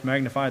and Christ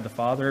magnified the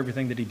Father?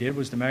 Everything that He did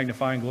was to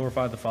magnify and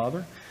glorify the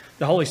Father.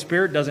 The Holy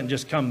Spirit doesn't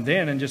just come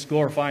then and just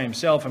glorify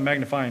Himself and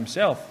magnify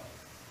Himself.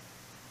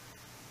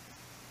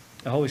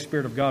 The Holy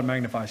Spirit of God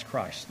magnifies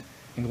Christ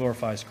and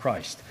glorifies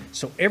Christ.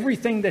 So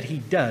everything that He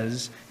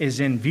does is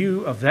in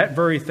view of that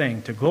very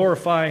thing, to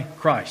glorify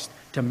Christ,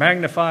 to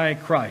magnify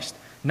Christ,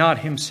 not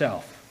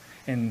Himself.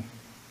 And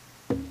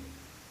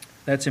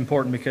that's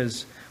important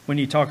because when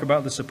you talk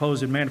about the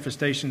supposed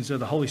manifestations of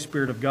the Holy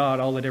Spirit of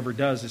God, all it ever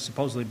does is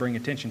supposedly bring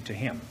attention to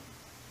Him.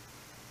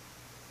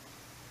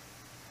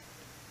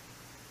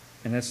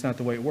 And that's not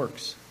the way it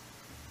works.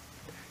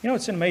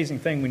 It's an amazing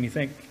thing when you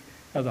think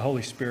of the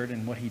Holy Spirit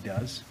and what He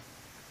does.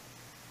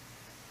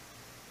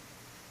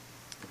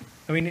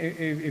 I mean,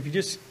 if you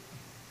just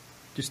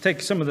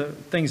take some of the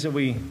things that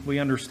we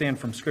understand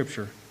from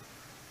Scripture.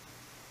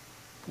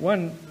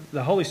 One,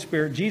 the Holy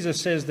Spirit,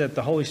 Jesus says that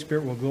the Holy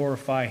Spirit will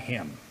glorify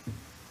Him.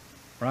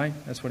 Right?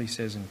 That's what He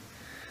says in,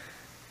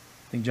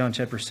 I think, John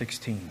chapter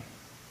 16.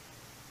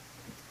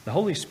 The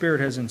Holy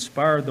Spirit has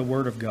inspired the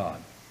Word of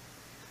God.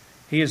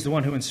 He is the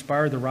one who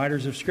inspired the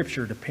writers of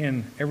Scripture to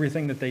pen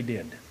everything that they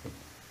did.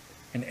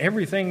 And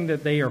everything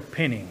that they are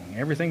penning,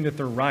 everything that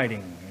they're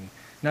writing, and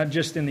not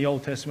just in the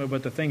Old Testament,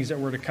 but the things that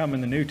were to come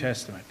in the New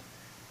Testament,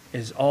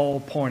 is all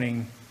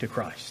pointing to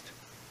Christ.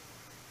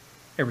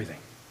 Everything.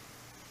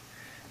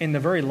 In the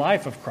very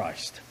life of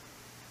Christ,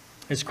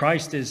 as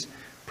Christ is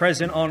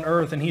present on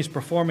earth and He's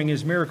performing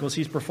His miracles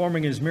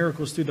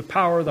through the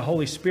power of the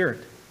Holy Spirit.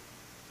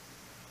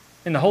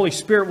 And the Holy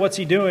Spirit, what's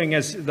He doing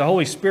as the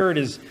Holy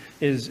Spirit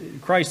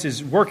Christ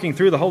is working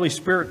through the Holy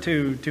Spirit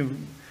to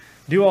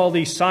do all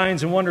these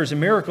signs and wonders and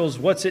miracles?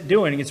 What's it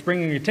doing? It's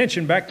bringing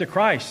attention back to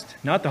Christ,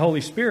 not the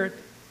Holy Spirit.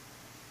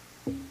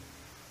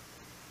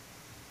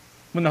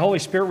 When the Holy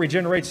Spirit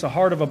regenerates the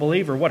heart of a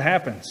believer, what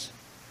happens?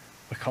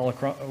 We call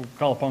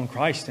upon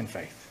Christ in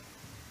faith.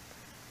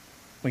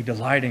 We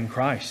delight in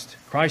Christ.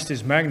 Christ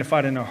is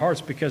magnified in our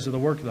hearts because of the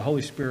work of the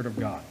Holy Spirit of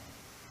God.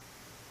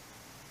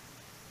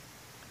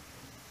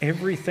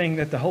 Everything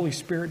that the Holy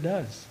Spirit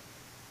does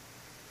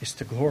is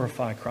to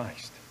glorify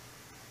Christ,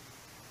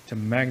 to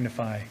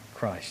magnify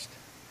Christ.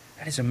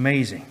 That is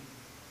amazing.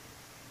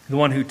 The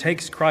one who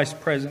takes Christ's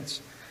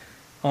presence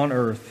on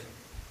earth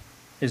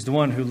is the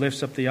one who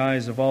lifts up the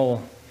eyes of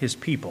all His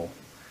people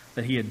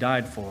that He had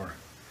died for.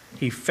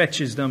 He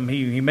fetches them,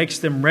 He makes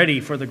them ready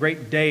for the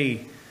great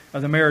day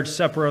of the marriage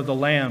supper of the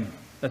Lamb,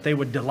 that they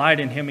would delight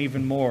in Him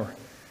even more.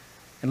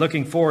 And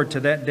looking forward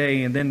to that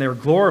day, and then they're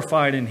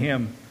glorified in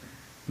Him,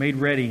 made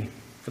ready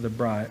for the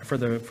bride, for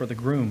the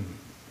groom.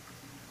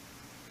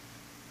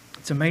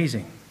 It's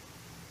amazing.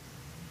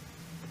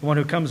 The one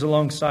who comes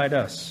alongside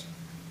us,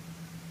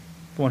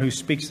 the one who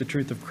speaks the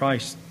truth of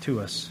Christ to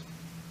us,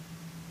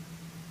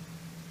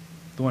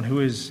 the one who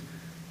is,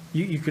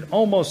 you could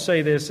almost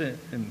say this,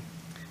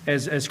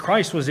 as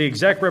Christ was the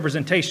exact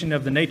representation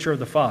of the nature of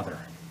the Father,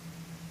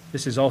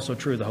 this is also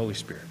true of the Holy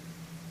Spirit.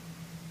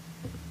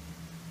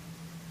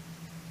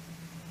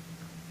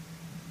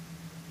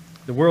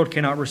 The world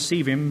cannot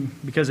receive Him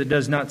because it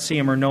does not see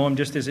Him or know Him,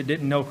 just as it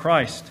didn't know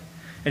Christ.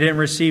 It didn't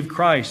receive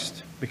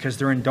Christ because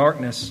they're in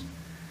darkness.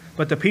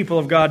 But the people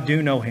of God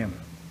do know Him.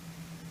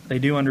 They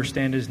do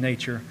understand His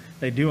nature.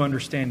 They do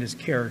understand His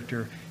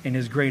character and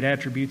His great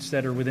attributes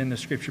that are within the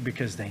Scripture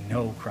because they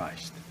know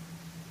Christ.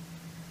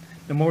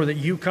 The more that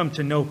you come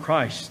to know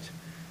Christ,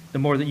 the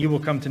more that you will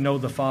come to know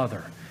the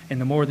Father. And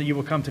the more that you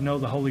will come to know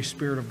the Holy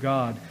Spirit of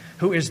God,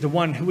 who is the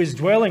one who is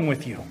dwelling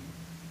with you.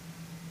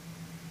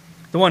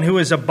 The one who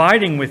is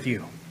abiding with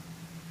you.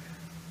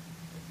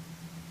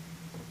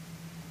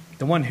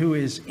 The one who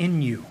is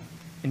in you,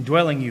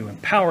 indwelling you,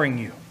 empowering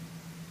you.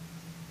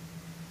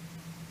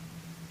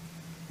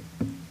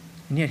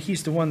 And yet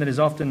He's the one that is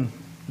often,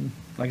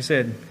 like I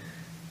said,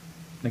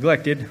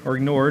 neglected or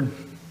ignored.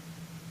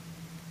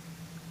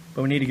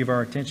 But we need to give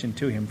our attention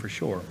to Him for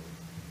sure.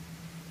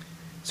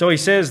 So He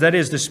says, that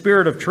is the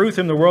Spirit of truth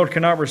whom the world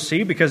cannot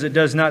receive because it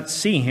does not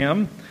see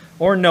Him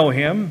or know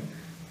Him.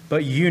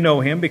 But you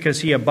know Him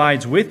because He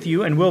abides with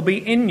you and will be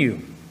in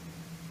you.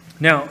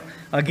 Now,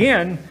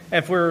 again,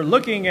 if we're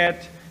looking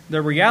at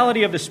the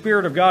reality of the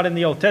Spirit of God in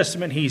the Old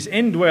Testament, He's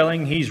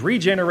indwelling, He's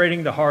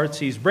regenerating the hearts,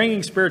 He's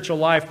bringing spiritual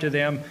life to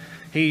them,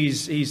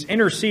 He's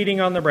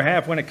interceding on their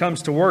behalf when it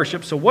comes to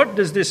worship. So what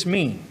does this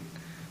mean?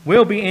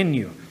 Will be in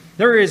you.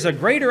 There is a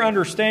greater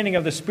understanding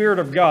of the Spirit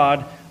of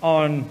God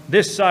on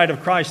this side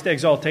of Christ's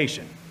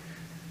exaltation.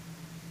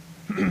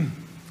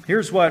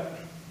 Here's what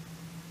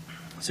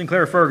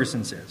Sinclair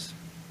Ferguson says.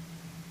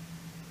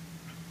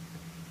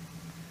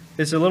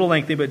 It's a little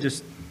lengthy, but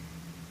just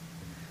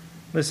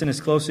listen as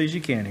closely as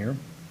you can here.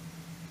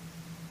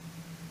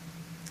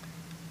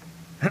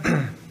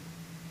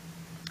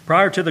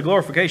 Prior to the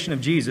glorification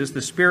of Jesus,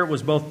 the Spirit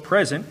was both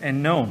present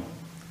and known.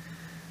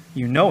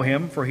 You know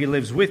Him, for He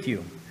lives with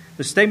you.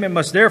 The statement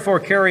must therefore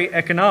carry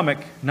economic,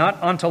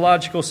 not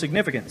ontological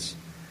significance.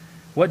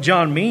 What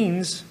John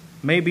means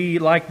may be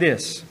like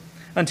this.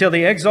 Until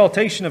the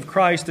exaltation of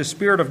Christ, the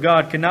Spirit of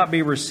God cannot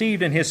be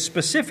received in His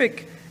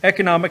specific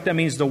economic, that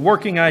means the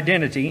working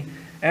identity,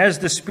 as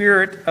the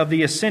Spirit of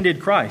the ascended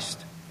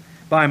Christ.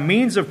 By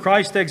means of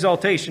Christ's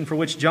exaltation, for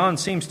which John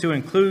seems to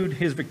include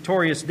His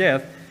victorious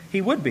death,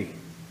 He would be.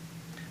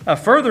 A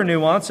further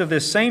nuance of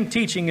this same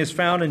teaching is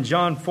found in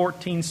John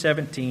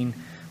 14:17,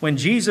 when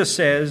Jesus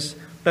says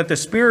that the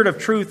Spirit of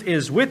truth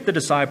is with the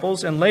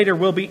disciples and later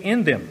will be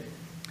in them.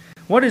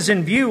 What is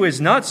in view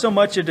is not so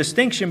much a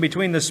distinction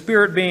between the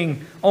Spirit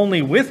being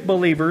only with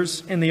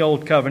believers in the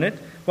Old Covenant,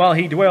 while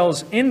He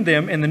dwells in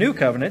them in the New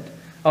Covenant,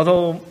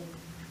 in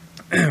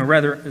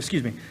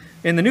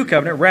the New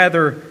Covenant,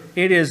 rather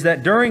it is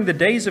that during the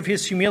days of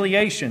His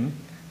humiliation,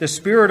 the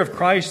Spirit of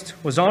Christ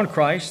was on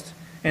Christ,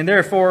 and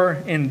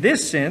therefore, in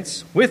this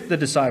sense, with the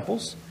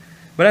disciples.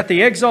 But at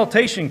the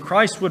exaltation,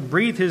 Christ would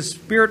breathe His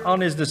Spirit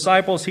on His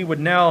disciples. He would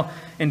now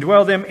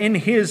indwell them in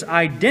His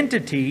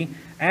identity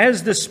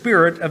as the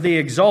Spirit of the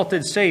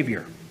exalted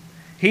Savior.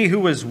 He who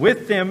was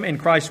with them in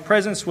Christ's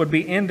presence would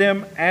be in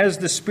them as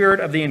the Spirit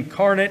of the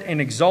incarnate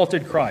and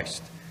exalted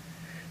Christ.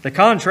 The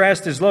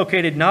contrast is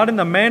located not in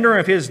the manner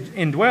of His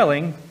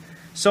indwelling,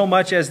 so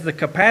much as the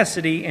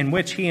capacity in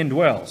which he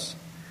indwells.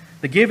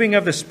 The giving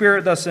of the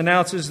Spirit thus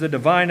announces the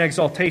divine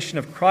exaltation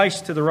of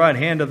Christ to the right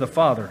hand of the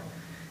Father.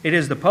 It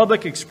is the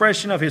public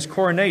expression of his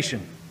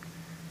coronation,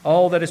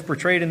 all that is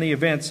portrayed in the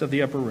events of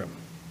the upper room.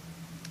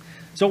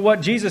 So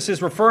what Jesus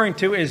is referring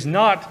to is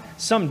not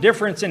some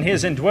difference in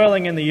his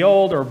indwelling in the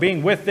old or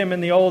being with them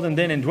in the old and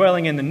then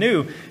indwelling in the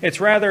new. It's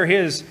rather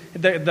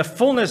the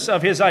fullness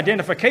of his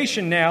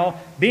identification now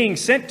being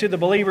sent to the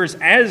believers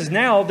as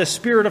now the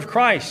Spirit of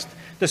Christ,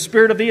 the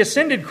Spirit of the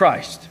ascended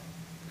Christ.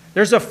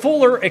 There's a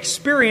fuller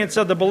experience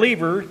of the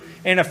believer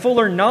and a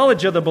fuller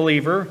knowledge of the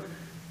believer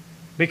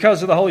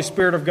because of the Holy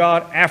Spirit of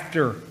God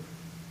after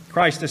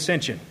Christ's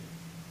ascension.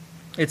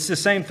 It's the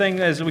same thing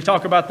as we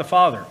talk about the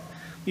Father.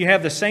 You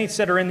have the saints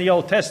that are in the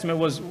Old Testament.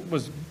 Was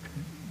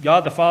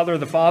God the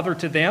Father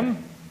to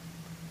them?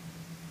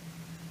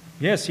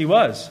 Yes, he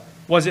was.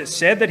 Was it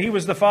said that he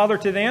was the Father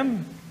to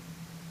them?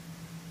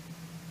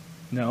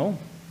 No.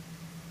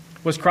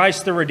 Was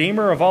Christ the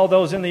Redeemer of all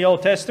those in the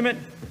Old Testament?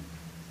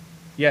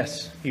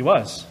 Yes, he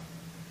was.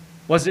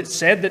 Was it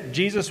said that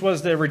Jesus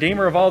was the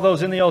Redeemer of all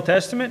those in the Old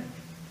Testament?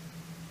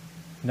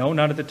 No,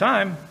 not at the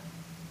time.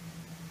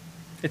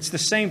 It's the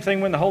same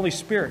thing when the Holy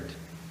Spirit.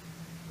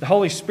 The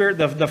Holy Spirit,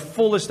 the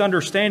fullest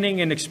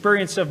understanding and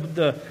experience of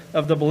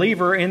the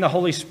believer in the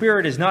Holy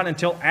Spirit is not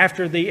until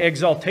after the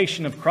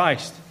exaltation of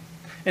Christ.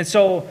 And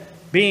so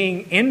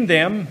being in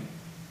them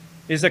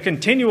is a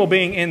continual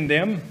being in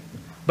them,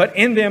 but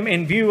in them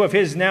in view of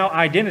his now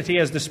identity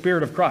as the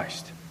Spirit of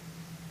Christ.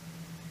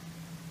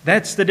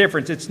 That's the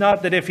difference. It's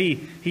not that if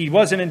he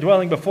wasn't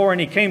indwelling before and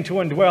he came to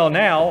indwell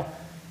now,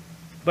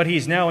 but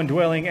he's now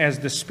indwelling as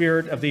the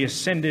Spirit of the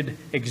ascended,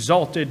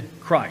 exalted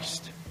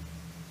Christ.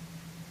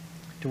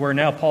 To where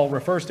now Paul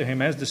refers to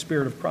him as the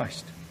Spirit of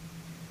Christ.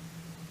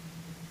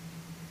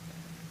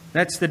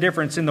 That's the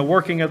difference in the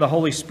working of the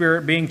Holy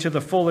Spirit being to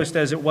the fullest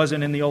as it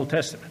wasn't in the Old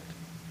Testament.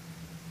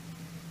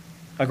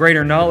 A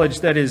greater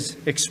knowledge that is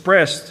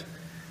expressed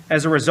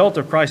as a result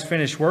of Christ's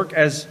finished work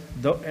as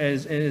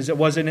it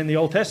wasn't in the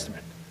Old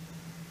Testament.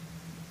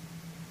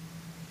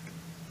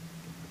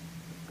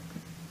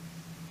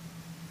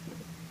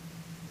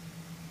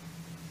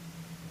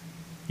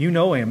 You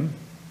know him,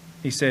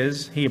 he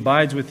says. He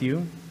abides with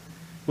you,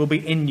 will be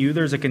in you.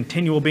 There's a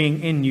continual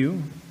being in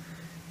you.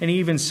 And he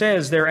even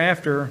says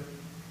thereafter,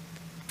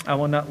 I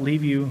will not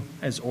leave you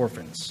as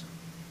orphans.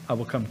 I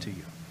will come to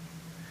you.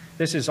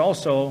 This is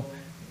also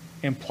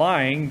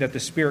implying that the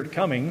Spirit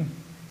coming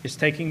is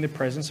taking the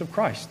presence of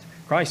Christ.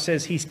 Christ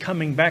says he's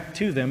coming back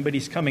to them, but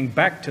he's coming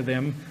back to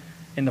them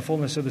in the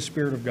fullness of the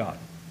Spirit of God.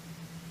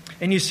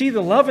 And you see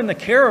the love and the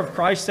care of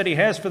Christ that he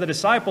has for the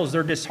disciples.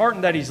 They're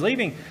disheartened that he's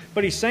leaving,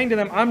 but he's saying to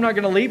them, I'm not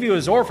going to leave you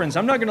as orphans.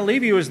 I'm not going to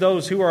leave you as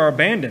those who are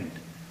abandoned.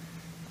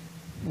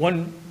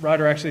 One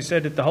writer actually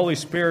said that the Holy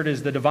Spirit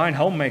is the divine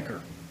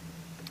homemaker.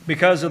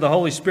 Because of the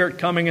Holy Spirit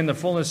coming in the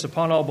fullness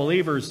upon all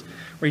believers,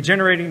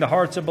 regenerating the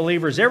hearts of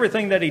believers,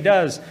 everything that he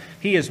does,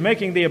 he is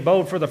making the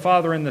abode for the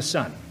Father and the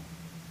Son.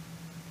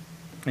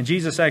 And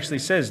Jesus actually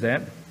says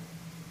that.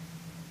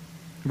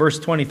 Verse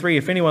 23,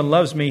 if anyone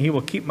loves me, he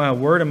will keep my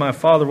word, and my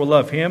Father will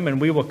love him, and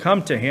we will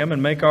come to him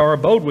and make our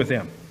abode with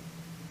him.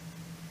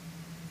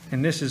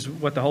 And this is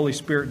what the Holy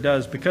Spirit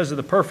does. Because of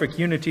the perfect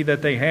unity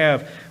that they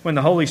have, when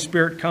the Holy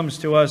Spirit comes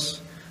to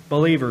us,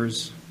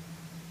 believers,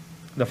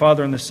 the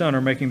Father and the Son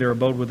are making their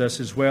abode with us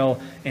as well.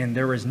 And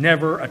there is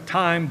never a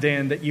time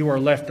then that you are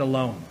left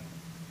alone.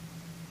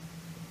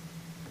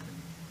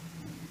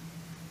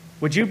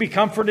 Would you be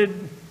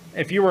comforted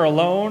if you were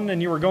alone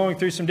and you were going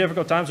through some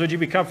difficult times? Would you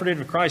be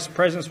comforted if Christ's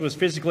presence was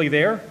physically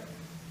there?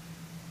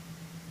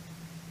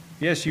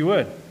 Yes, you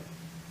would.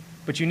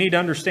 But you need to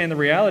understand the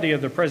reality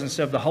of the presence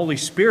of the Holy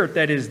Spirit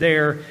that is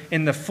there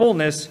in the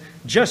fullness,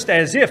 just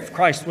as if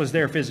Christ was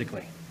there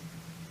physically.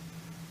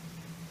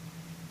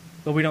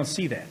 But we don't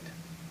see that.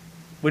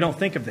 We don't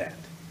think of that.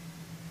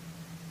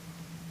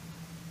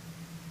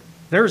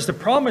 There's the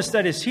promise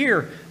that is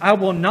here. I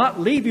will not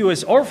leave you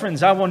as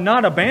orphans. I will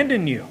not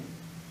abandon you.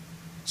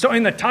 So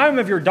in the time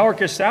of your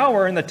darkest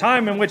hour, in the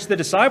time in which the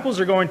disciples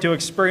are going to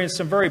experience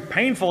some very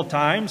painful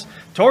times,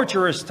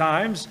 torturous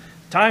times,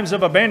 times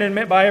of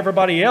abandonment by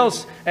everybody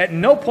else, at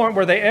no point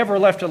were they ever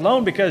left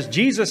alone, because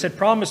Jesus had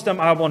promised them,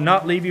 I will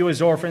not leave you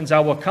as orphans.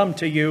 I will come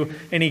to you.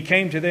 And he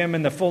came to them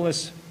in the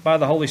fullness by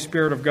the Holy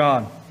Spirit of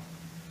God.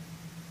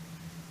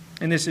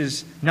 And this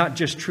is not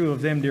just true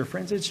of them, dear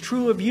friends. It's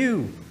true of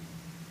you.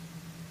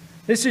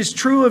 This is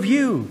true of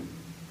you.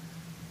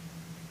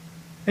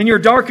 In your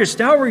darkest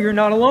hour, you're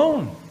not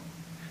alone.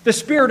 The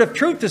Spirit of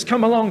truth has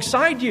come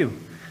alongside you.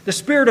 The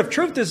Spirit of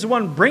truth is the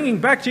one bringing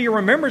back to your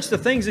remembrance the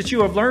things that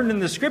you have learned in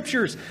the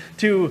Scriptures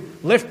to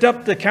lift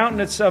up the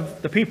countenance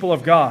of the people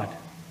of God,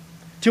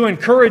 to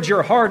encourage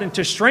your heart and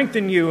to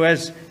strengthen you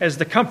as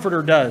the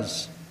Comforter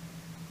does,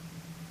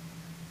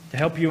 to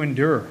help you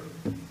endure,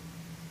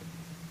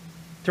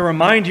 to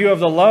remind you of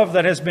the love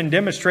that has been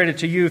demonstrated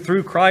to you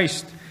through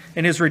Christ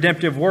and his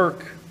redemptive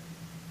work.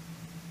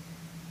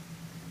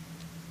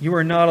 You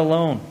are not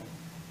alone.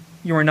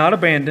 You are not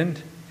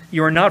abandoned.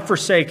 You are not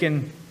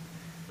forsaken.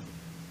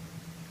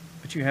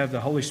 But but you have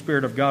the Holy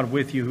Spirit of God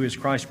with you, who is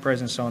Christ's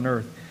presence on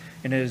earth.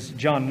 And as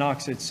John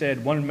Knox had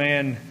said, one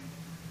man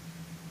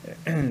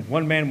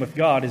with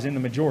God is in the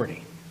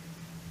majority.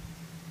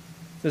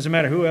 Doesn't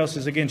matter who else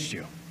is against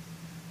you.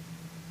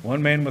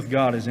 One man with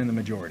God is in the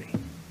majority.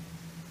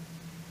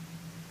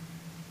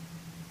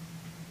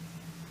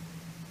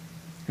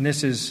 And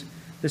this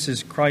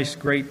is Christ's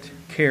great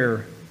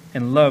care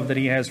and love that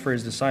He has for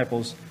His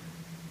disciples,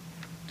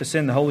 to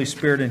send the Holy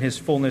Spirit in His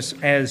fullness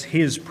as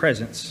His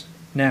presence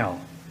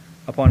now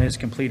upon His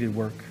completed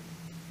work.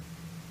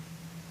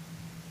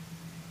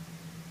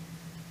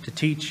 To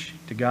teach,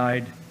 to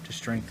guide, to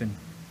strengthen.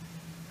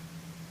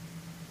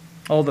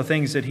 All the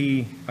things that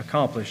He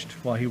accomplished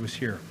while He was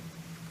here.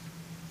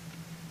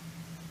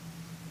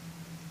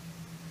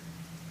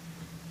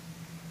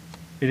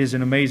 It is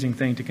an amazing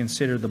thing to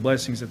consider the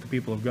blessings that the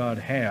people of God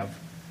have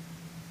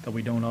that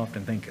we don't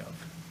often think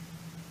of,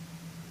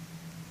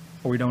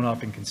 or we don't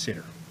often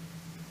consider.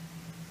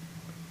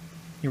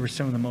 You are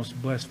some of the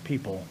most blessed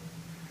people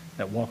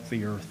that walk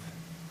the earth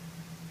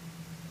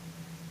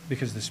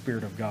because of the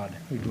Spirit of God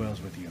who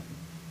dwells with you.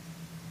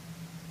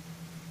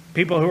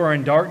 People who are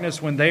in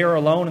darkness, when they are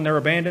alone and they're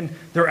abandoned,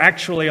 they're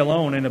actually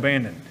alone and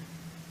abandoned.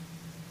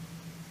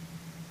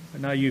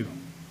 But not you.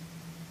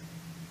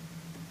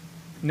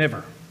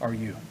 Never are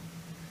you.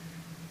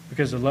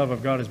 Because the love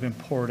of God has been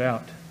poured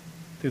out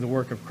through the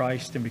work of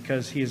Christ, and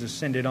because He has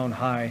ascended on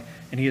high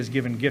and He has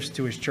given gifts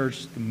to His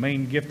church, the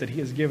main gift that He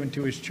has given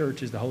to His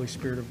church is the Holy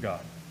Spirit of God.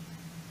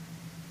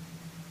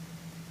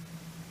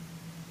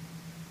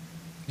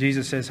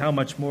 Jesus says, how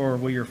much more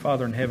will your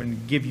Father in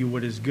heaven give you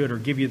what is good, or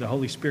give you the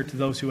Holy Spirit to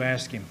those who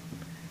ask Him?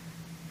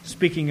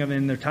 Speaking of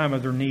in their time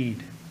of their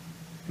need.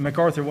 And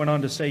MacArthur went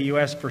on to say, you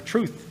ask for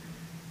truth.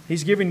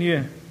 He's giving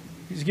you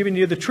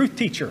the truth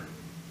teacher.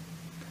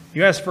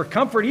 You ask for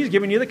comfort, He's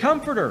giving you the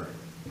comforter.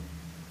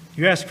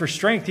 You ask for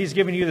strength, He's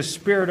giving you the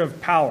Spirit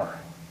of power.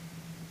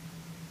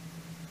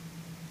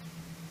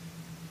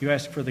 You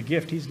ask for the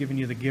gift, He's giving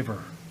you the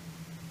giver.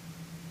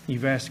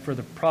 You've asked for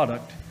the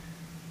product,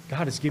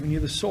 God has given you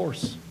the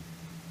source.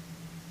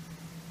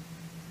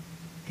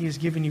 He has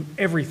given you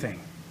everything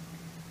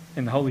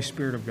in the Holy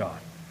Spirit of God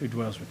who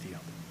dwells with you.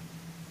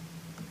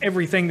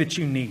 Everything that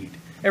you need.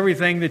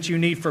 Everything that you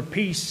need for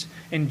peace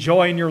and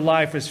joy in your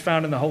life is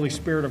found in the Holy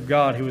Spirit of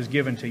God who is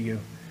given to you,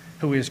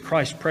 who is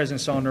Christ's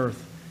presence on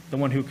earth, the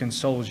one who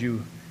consoles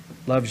you,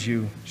 loves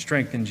you,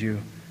 strengthens you,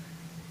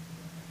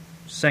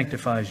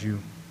 sanctifies you.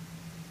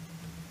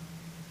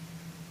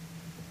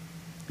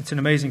 It's an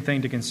amazing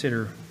thing to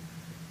consider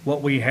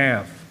what we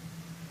have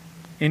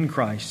in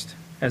Christ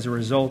as a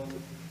result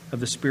of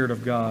the Spirit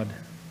of God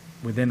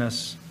within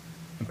us,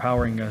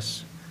 empowering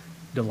us,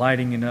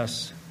 delighting in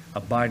us,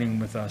 abiding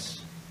with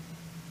us.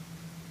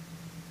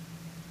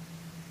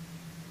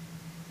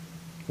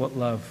 What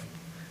love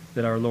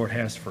that our Lord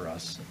has for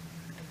us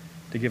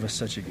to give us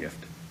such a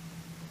gift.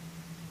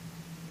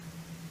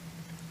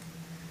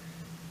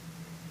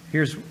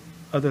 Here's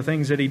other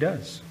things that He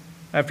does.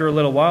 After a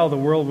little while, the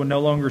world will no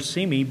longer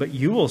see me, but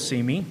you will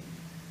see me.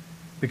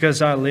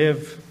 Because I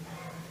live,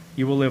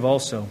 you will live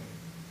also.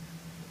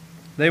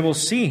 They will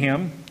see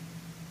Him,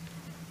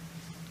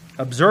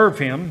 observe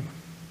Him,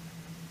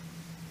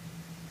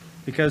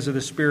 because of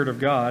the Spirit of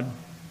God,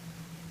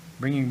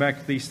 bringing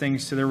back these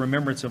things to their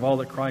remembrance of all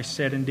that Christ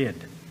said and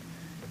did.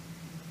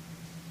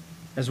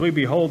 As we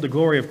behold the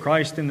glory of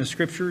Christ in the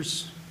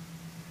Scriptures,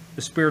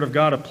 the Spirit of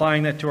God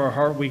applying that to our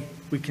heart, we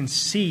can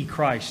see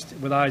Christ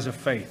with eyes of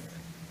faith.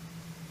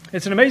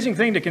 It's an amazing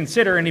thing to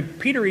consider, and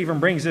Peter even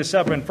brings this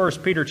up in 1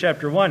 Peter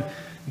chapter 1.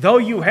 Though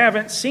you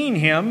haven't seen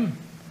Him,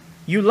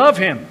 you love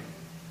Him.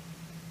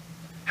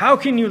 How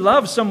can you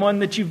love someone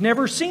that you've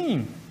never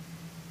seen?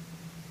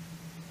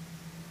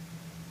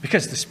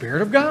 Because the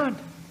Spirit of God.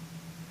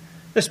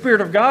 The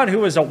Spirit of God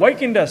who has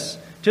awakened us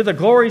to the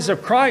glories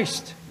of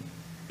Christ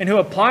and who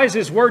applies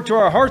His Word to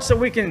our hearts so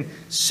we can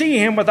see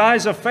Him with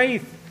eyes of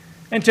faith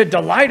and to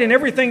delight in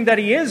everything that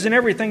He is and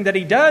everything that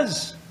He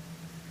does.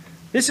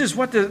 This is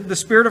what the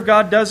Spirit of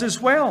God does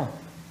as well.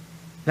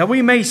 That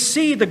we may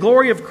see the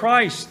glory of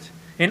Christ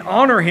and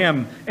honor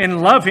Him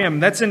and love Him.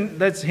 That's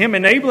Him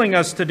enabling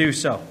us to do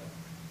so.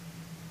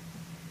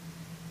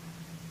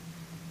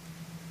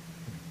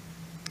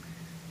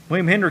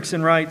 William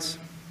Hendrickson writes,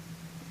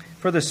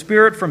 "For the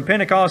Spirit from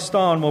Pentecost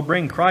on will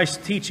bring Christ's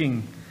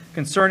teaching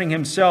concerning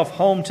Himself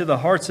home to the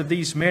hearts of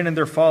these men and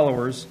their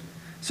followers,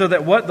 so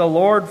that what the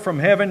Lord from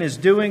heaven is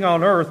doing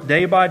on earth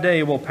day by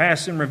day will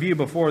pass in review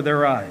before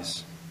their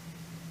eyes."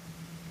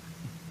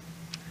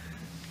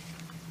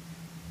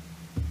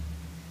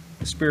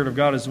 The Spirit of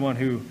God is the one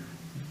who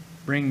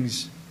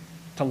brings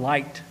to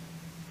light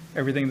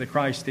everything that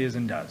Christ is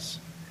and does.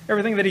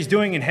 Everything that He's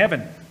doing in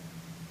heaven.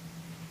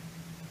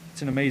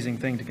 It's an amazing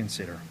thing to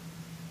consider.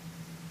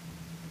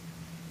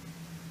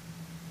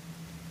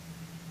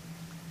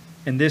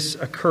 And this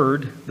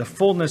occurred, the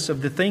fullness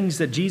of the things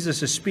that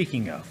Jesus is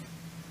speaking of,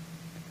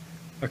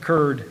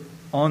 occurred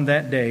on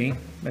that day,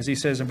 as He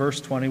says in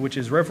verse 20, which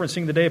is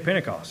referencing the day of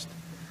Pentecost.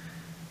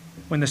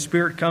 when the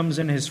Spirit comes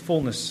in His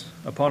fullness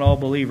upon all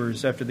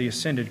believers after the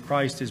ascended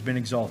Christ has been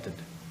exalted.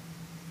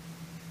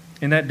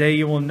 In that day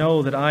you will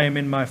know that I am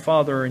in my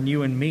Father, and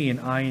you in me, and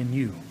I in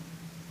you.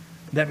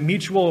 That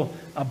mutual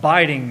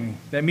abiding,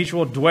 that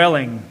mutual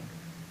dwelling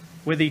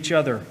with each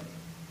other.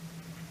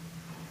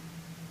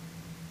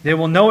 They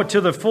will know it to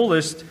the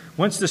fullest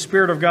once the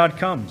Spirit of God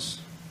comes.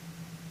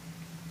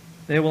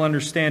 They will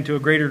understand to a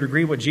greater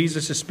degree what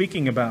Jesus is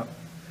speaking about.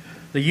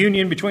 The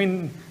union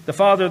between the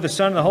Father, the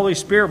Son, and the Holy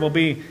Spirit will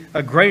be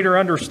a greater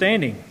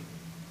understanding.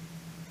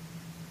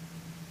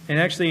 And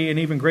actually an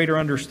even greater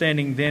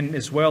understanding then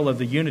as well of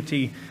the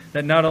unity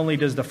that not only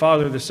does the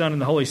Father, the Son,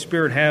 and the Holy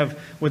Spirit have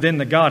within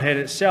the Godhead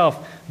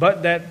itself,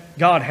 but that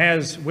God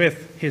has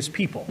with His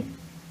people.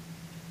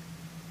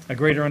 A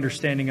greater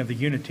understanding of the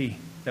unity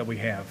that we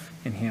have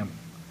in Him.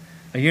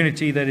 A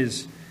unity that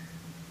is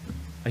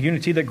a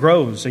unity that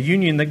grows, a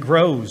union that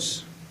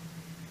grows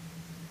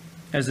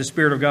as the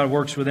Spirit of God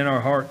works within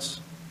our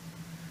hearts.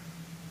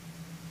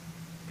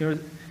 You know,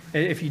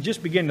 if you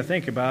just begin to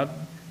think about,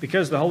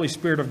 because the Holy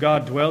Spirit of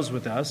God dwells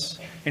with us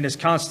and is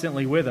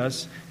constantly with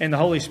us, and the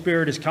Holy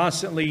Spirit is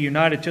constantly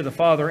united to the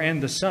Father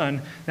and the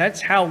Son,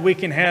 that's how we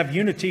can have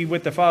unity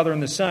with the Father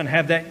and the Son,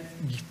 have that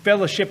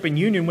fellowship and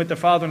union with the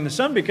Father and the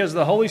Son, because of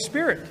the Holy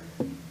Spirit.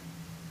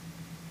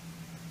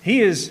 He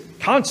is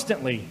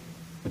constantly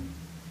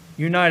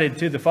united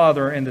to the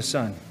Father and the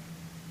Son.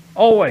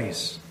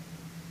 Always.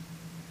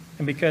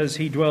 And because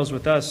He dwells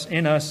with us,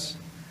 in us,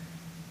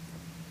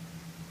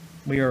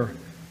 we are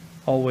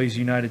always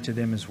united to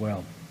them as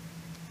well.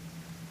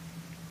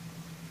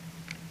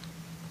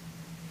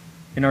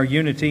 And our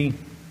unity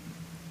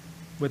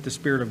with the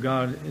Spirit of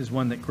God is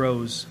one that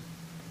grows,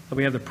 that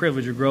we have the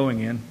privilege of growing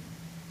in.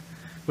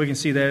 We can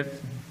see that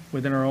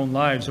within our own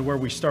lives, of where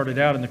we started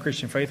out in the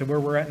Christian faith and where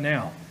we're at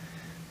now.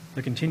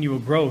 The continual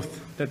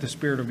growth that the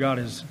Spirit of God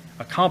has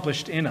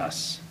accomplished in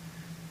us,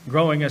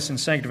 growing us in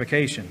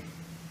sanctification,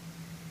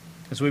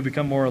 as we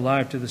become more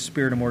alive to the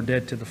Spirit and more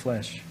dead to the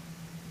flesh.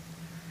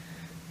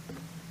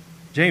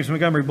 James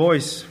Montgomery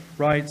Boyce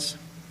writes,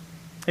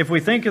 "If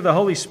we think of the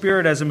Holy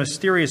Spirit as a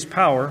mysterious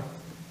power,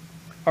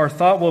 our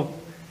thought will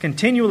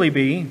continually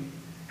be,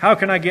 how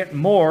can I get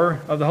more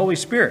of the Holy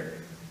Spirit?"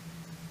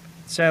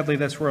 Sadly,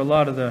 that's where a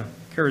lot of the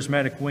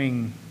charismatic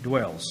wing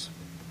dwells.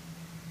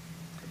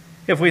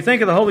 If we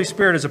think of the Holy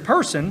Spirit as a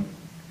person,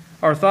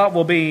 our thought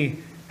will be,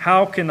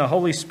 how can the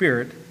Holy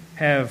Spirit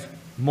have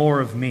more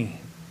of me?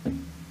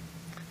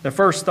 The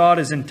first thought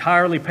is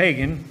entirely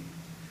pagan.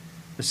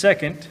 The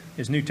second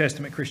is New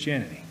Testament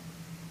Christianity.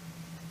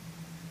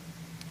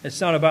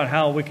 It's not about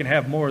how we can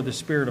have more of the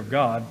Spirit of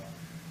God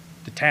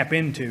to tap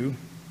into.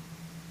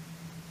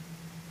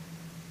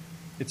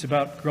 It's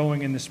about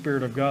growing in the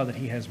Spirit of God that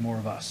He has more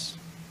of us.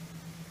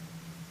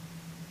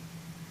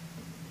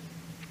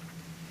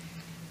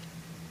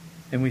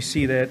 And we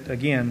see that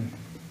again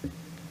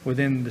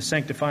within the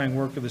sanctifying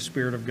work of the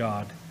Spirit of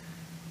God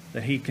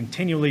that He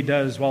continually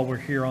does while we're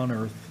here on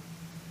earth,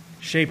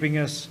 shaping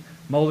us,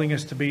 molding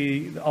us to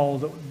be all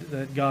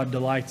that God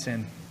delights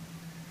in,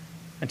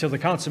 until the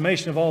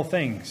consummation of all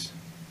things.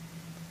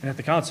 And at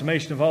the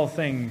consummation of all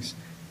things,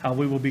 how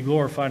we will be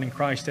glorified in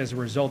Christ as a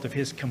result of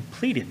His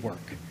completed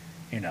work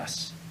in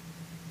us.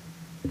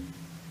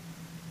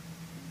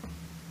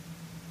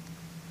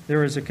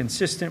 There is a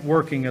consistent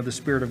working of the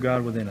Spirit of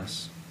God within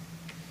us.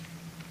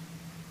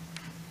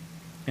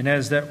 And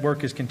as that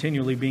work is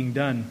continually being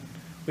done,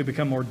 we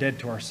become more dead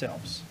to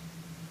ourselves.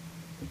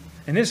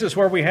 And this is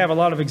where we have a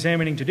lot of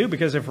examining to do,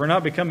 because if we're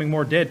not becoming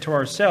more dead to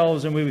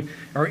ourselves and we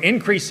are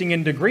increasing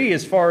in degree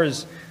as far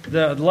as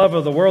the love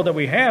of the world that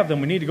we have, then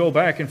we need to go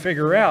back and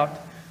figure out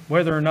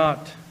whether or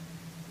not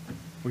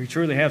we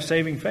truly have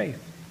saving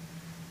faith.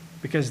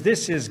 Because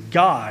this is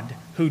God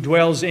who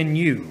dwells in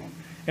you.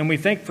 And we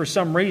think for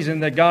some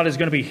reason that God is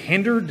going to be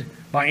hindered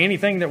by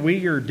anything that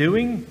we are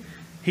doing.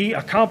 He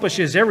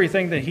accomplishes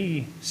everything that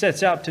He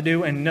sets out to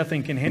do, and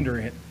nothing can hinder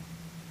it.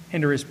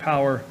 Hinder His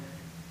power.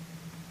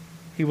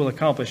 He will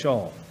accomplish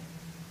all.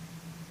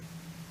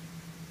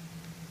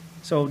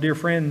 So, dear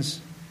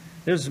friends,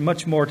 there's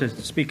much more to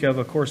speak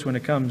of course, when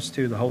it comes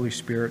to the Holy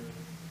Spirit.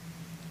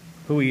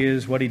 Who He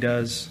is, what He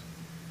does,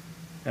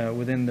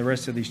 within the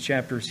rest of these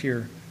chapters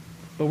here.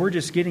 But we're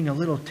just getting a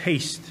little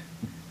taste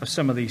of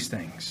some of these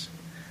things.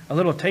 A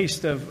little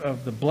taste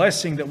of the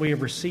blessing that we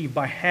have received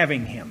by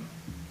having Him.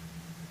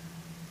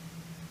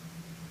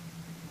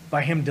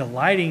 By Him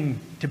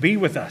delighting to be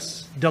with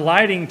us,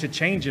 delighting to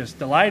change us,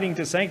 delighting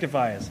to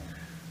sanctify us.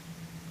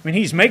 I mean,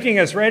 He's making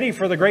us ready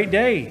for the great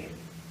day.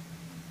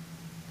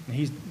 And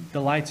He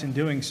delights in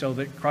doing so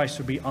that Christ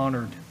would be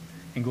honored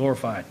and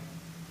glorified.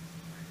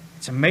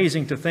 It's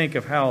amazing to think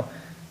of how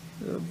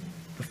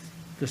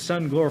the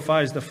Son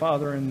glorifies the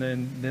Father, and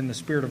then the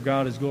Spirit of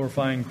God is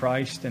glorifying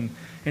Christ. And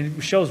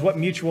it shows what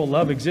mutual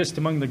love exists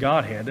among the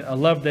Godhead, a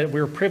love that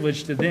we're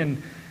privileged to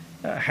then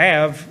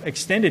have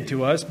extended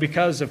to us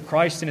because of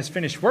Christ and His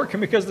finished work,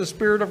 and because of the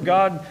Spirit of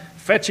God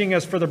fetching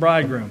us for the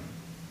bridegroom.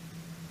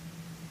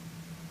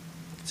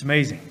 It's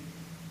amazing.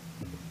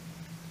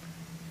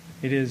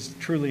 It is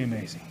truly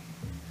amazing.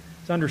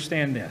 is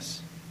understand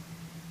this,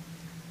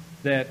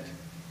 that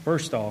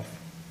first off,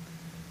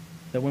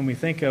 that when we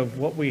think of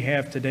what we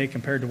have today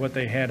compared to what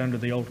they had under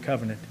the old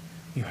covenant,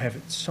 you have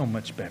it so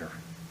much better.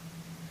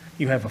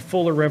 You have a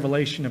fuller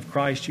revelation of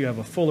Christ. You have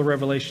a fuller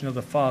revelation of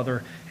the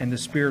Father and the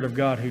Spirit of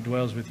God who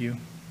dwells with you.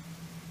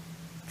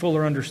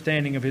 Fuller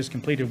understanding of His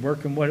completed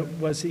work and what it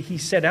was He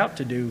set out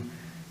to do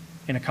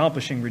in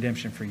accomplishing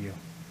redemption for you.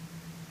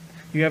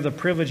 You have the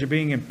privilege of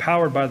being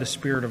empowered by the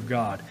Spirit of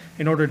God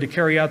in order to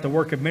carry out the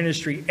work of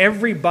ministry.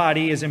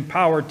 Everybody is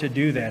empowered to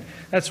do that.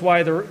 That's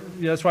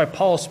why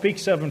Paul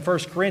speaks of in 1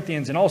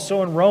 Corinthians and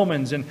also in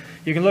Romans. And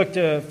you can look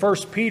to 1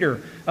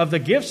 Peter of the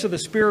gifts of the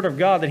Spirit of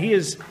God, that He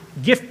has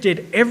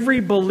gifted every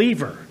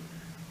believer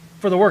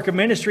for the work of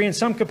ministry in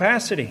some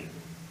capacity.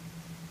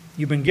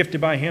 You've been gifted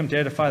by Him to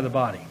edify the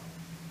body.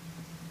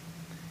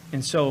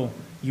 And so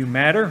you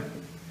matter.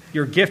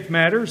 Your gift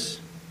matters.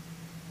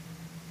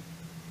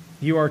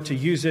 You are to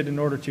use it in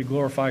order to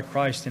glorify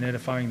Christ and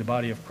edifying the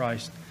body of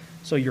Christ.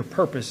 So your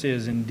purpose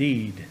is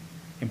indeed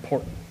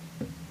important.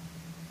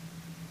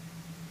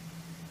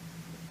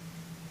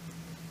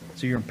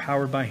 So you're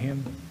empowered by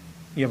Him.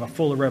 You have a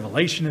fuller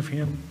revelation of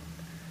Him.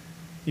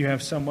 You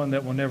have someone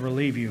that will never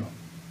leave you,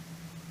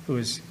 who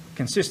is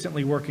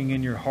consistently working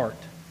in your heart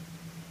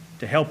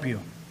to help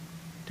you,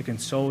 to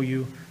console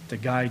you, to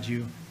guide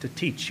you, to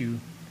teach you,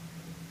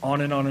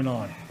 on and on and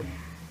on.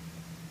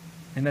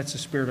 And that's the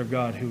Spirit of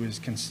God who is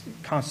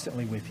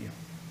constantly with you.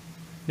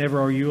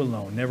 Never are you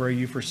alone. Never are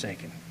you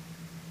forsaken.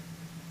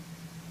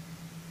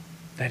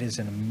 That is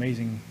an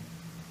amazing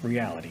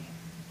reality.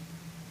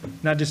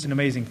 Not just an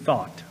amazing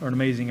thought or an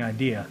amazing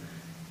idea.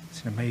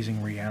 It's an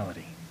amazing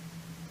reality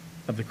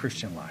of the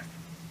Christian life.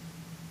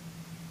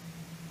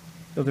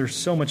 Though there's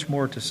so much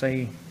more to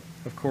say,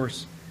 of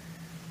course,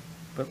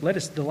 but let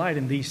us delight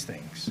in these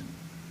things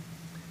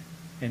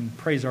and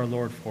praise our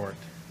Lord for it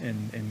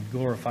and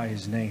glorify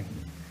His name.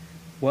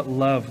 What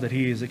love that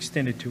He has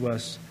extended to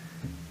us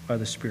by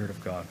the Spirit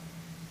of God.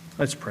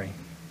 Let's pray.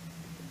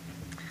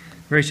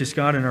 Gracious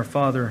God and our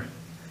Father,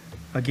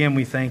 again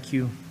we thank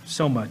You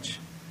so much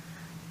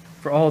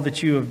for all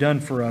that You have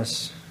done for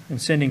us in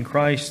sending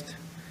Christ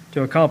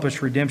to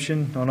accomplish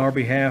redemption on our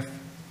behalf,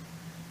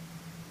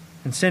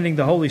 and sending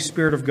the Holy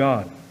Spirit of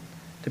God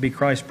to be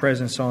Christ's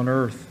presence on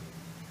earth,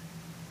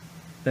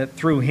 that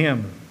through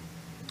Him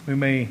we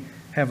may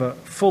have a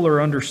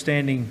fuller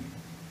understanding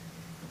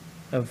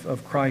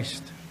of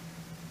Christ,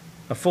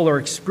 a fuller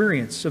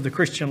experience of the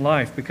Christian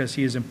life, because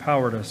He has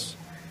empowered us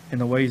in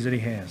the ways that He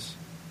has.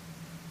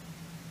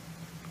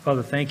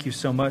 Father, thank You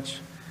so much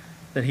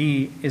that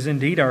He is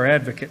indeed our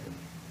advocate.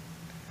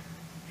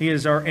 He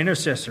is our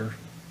intercessor.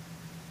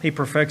 He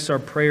perfects our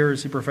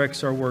prayers. He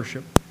perfects our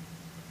worship.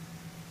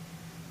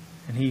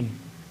 And He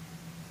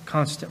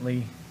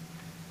constantly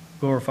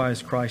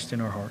glorifies Christ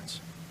in our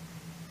hearts.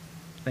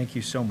 Thank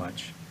You so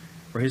much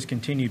for His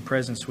continued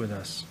presence with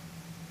us.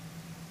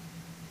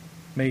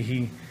 May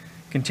He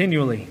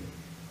continually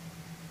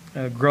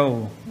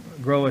grow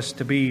us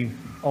to be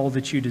all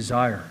that You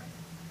desire.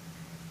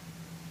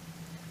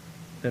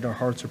 That our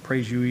hearts will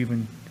praise You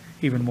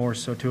even more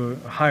so, to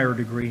a higher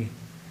degree.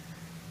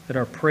 That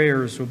our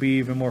prayers will be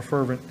even more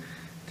fervent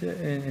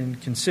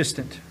and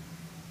consistent.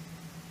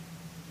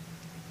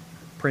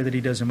 Pray that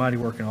He does a mighty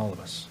work in all of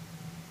us.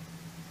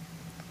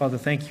 Father,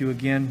 thank You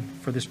again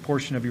for this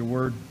portion of Your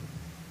Word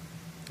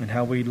and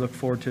how we look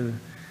forward to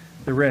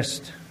the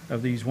rest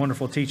of these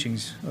wonderful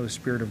teachings of the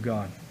Spirit of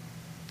God.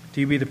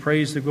 To You be the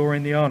praise, the glory,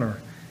 and the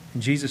honor.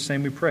 In Jesus'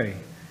 name we pray.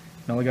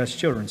 And all of God's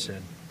children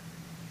said,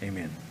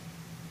 Amen.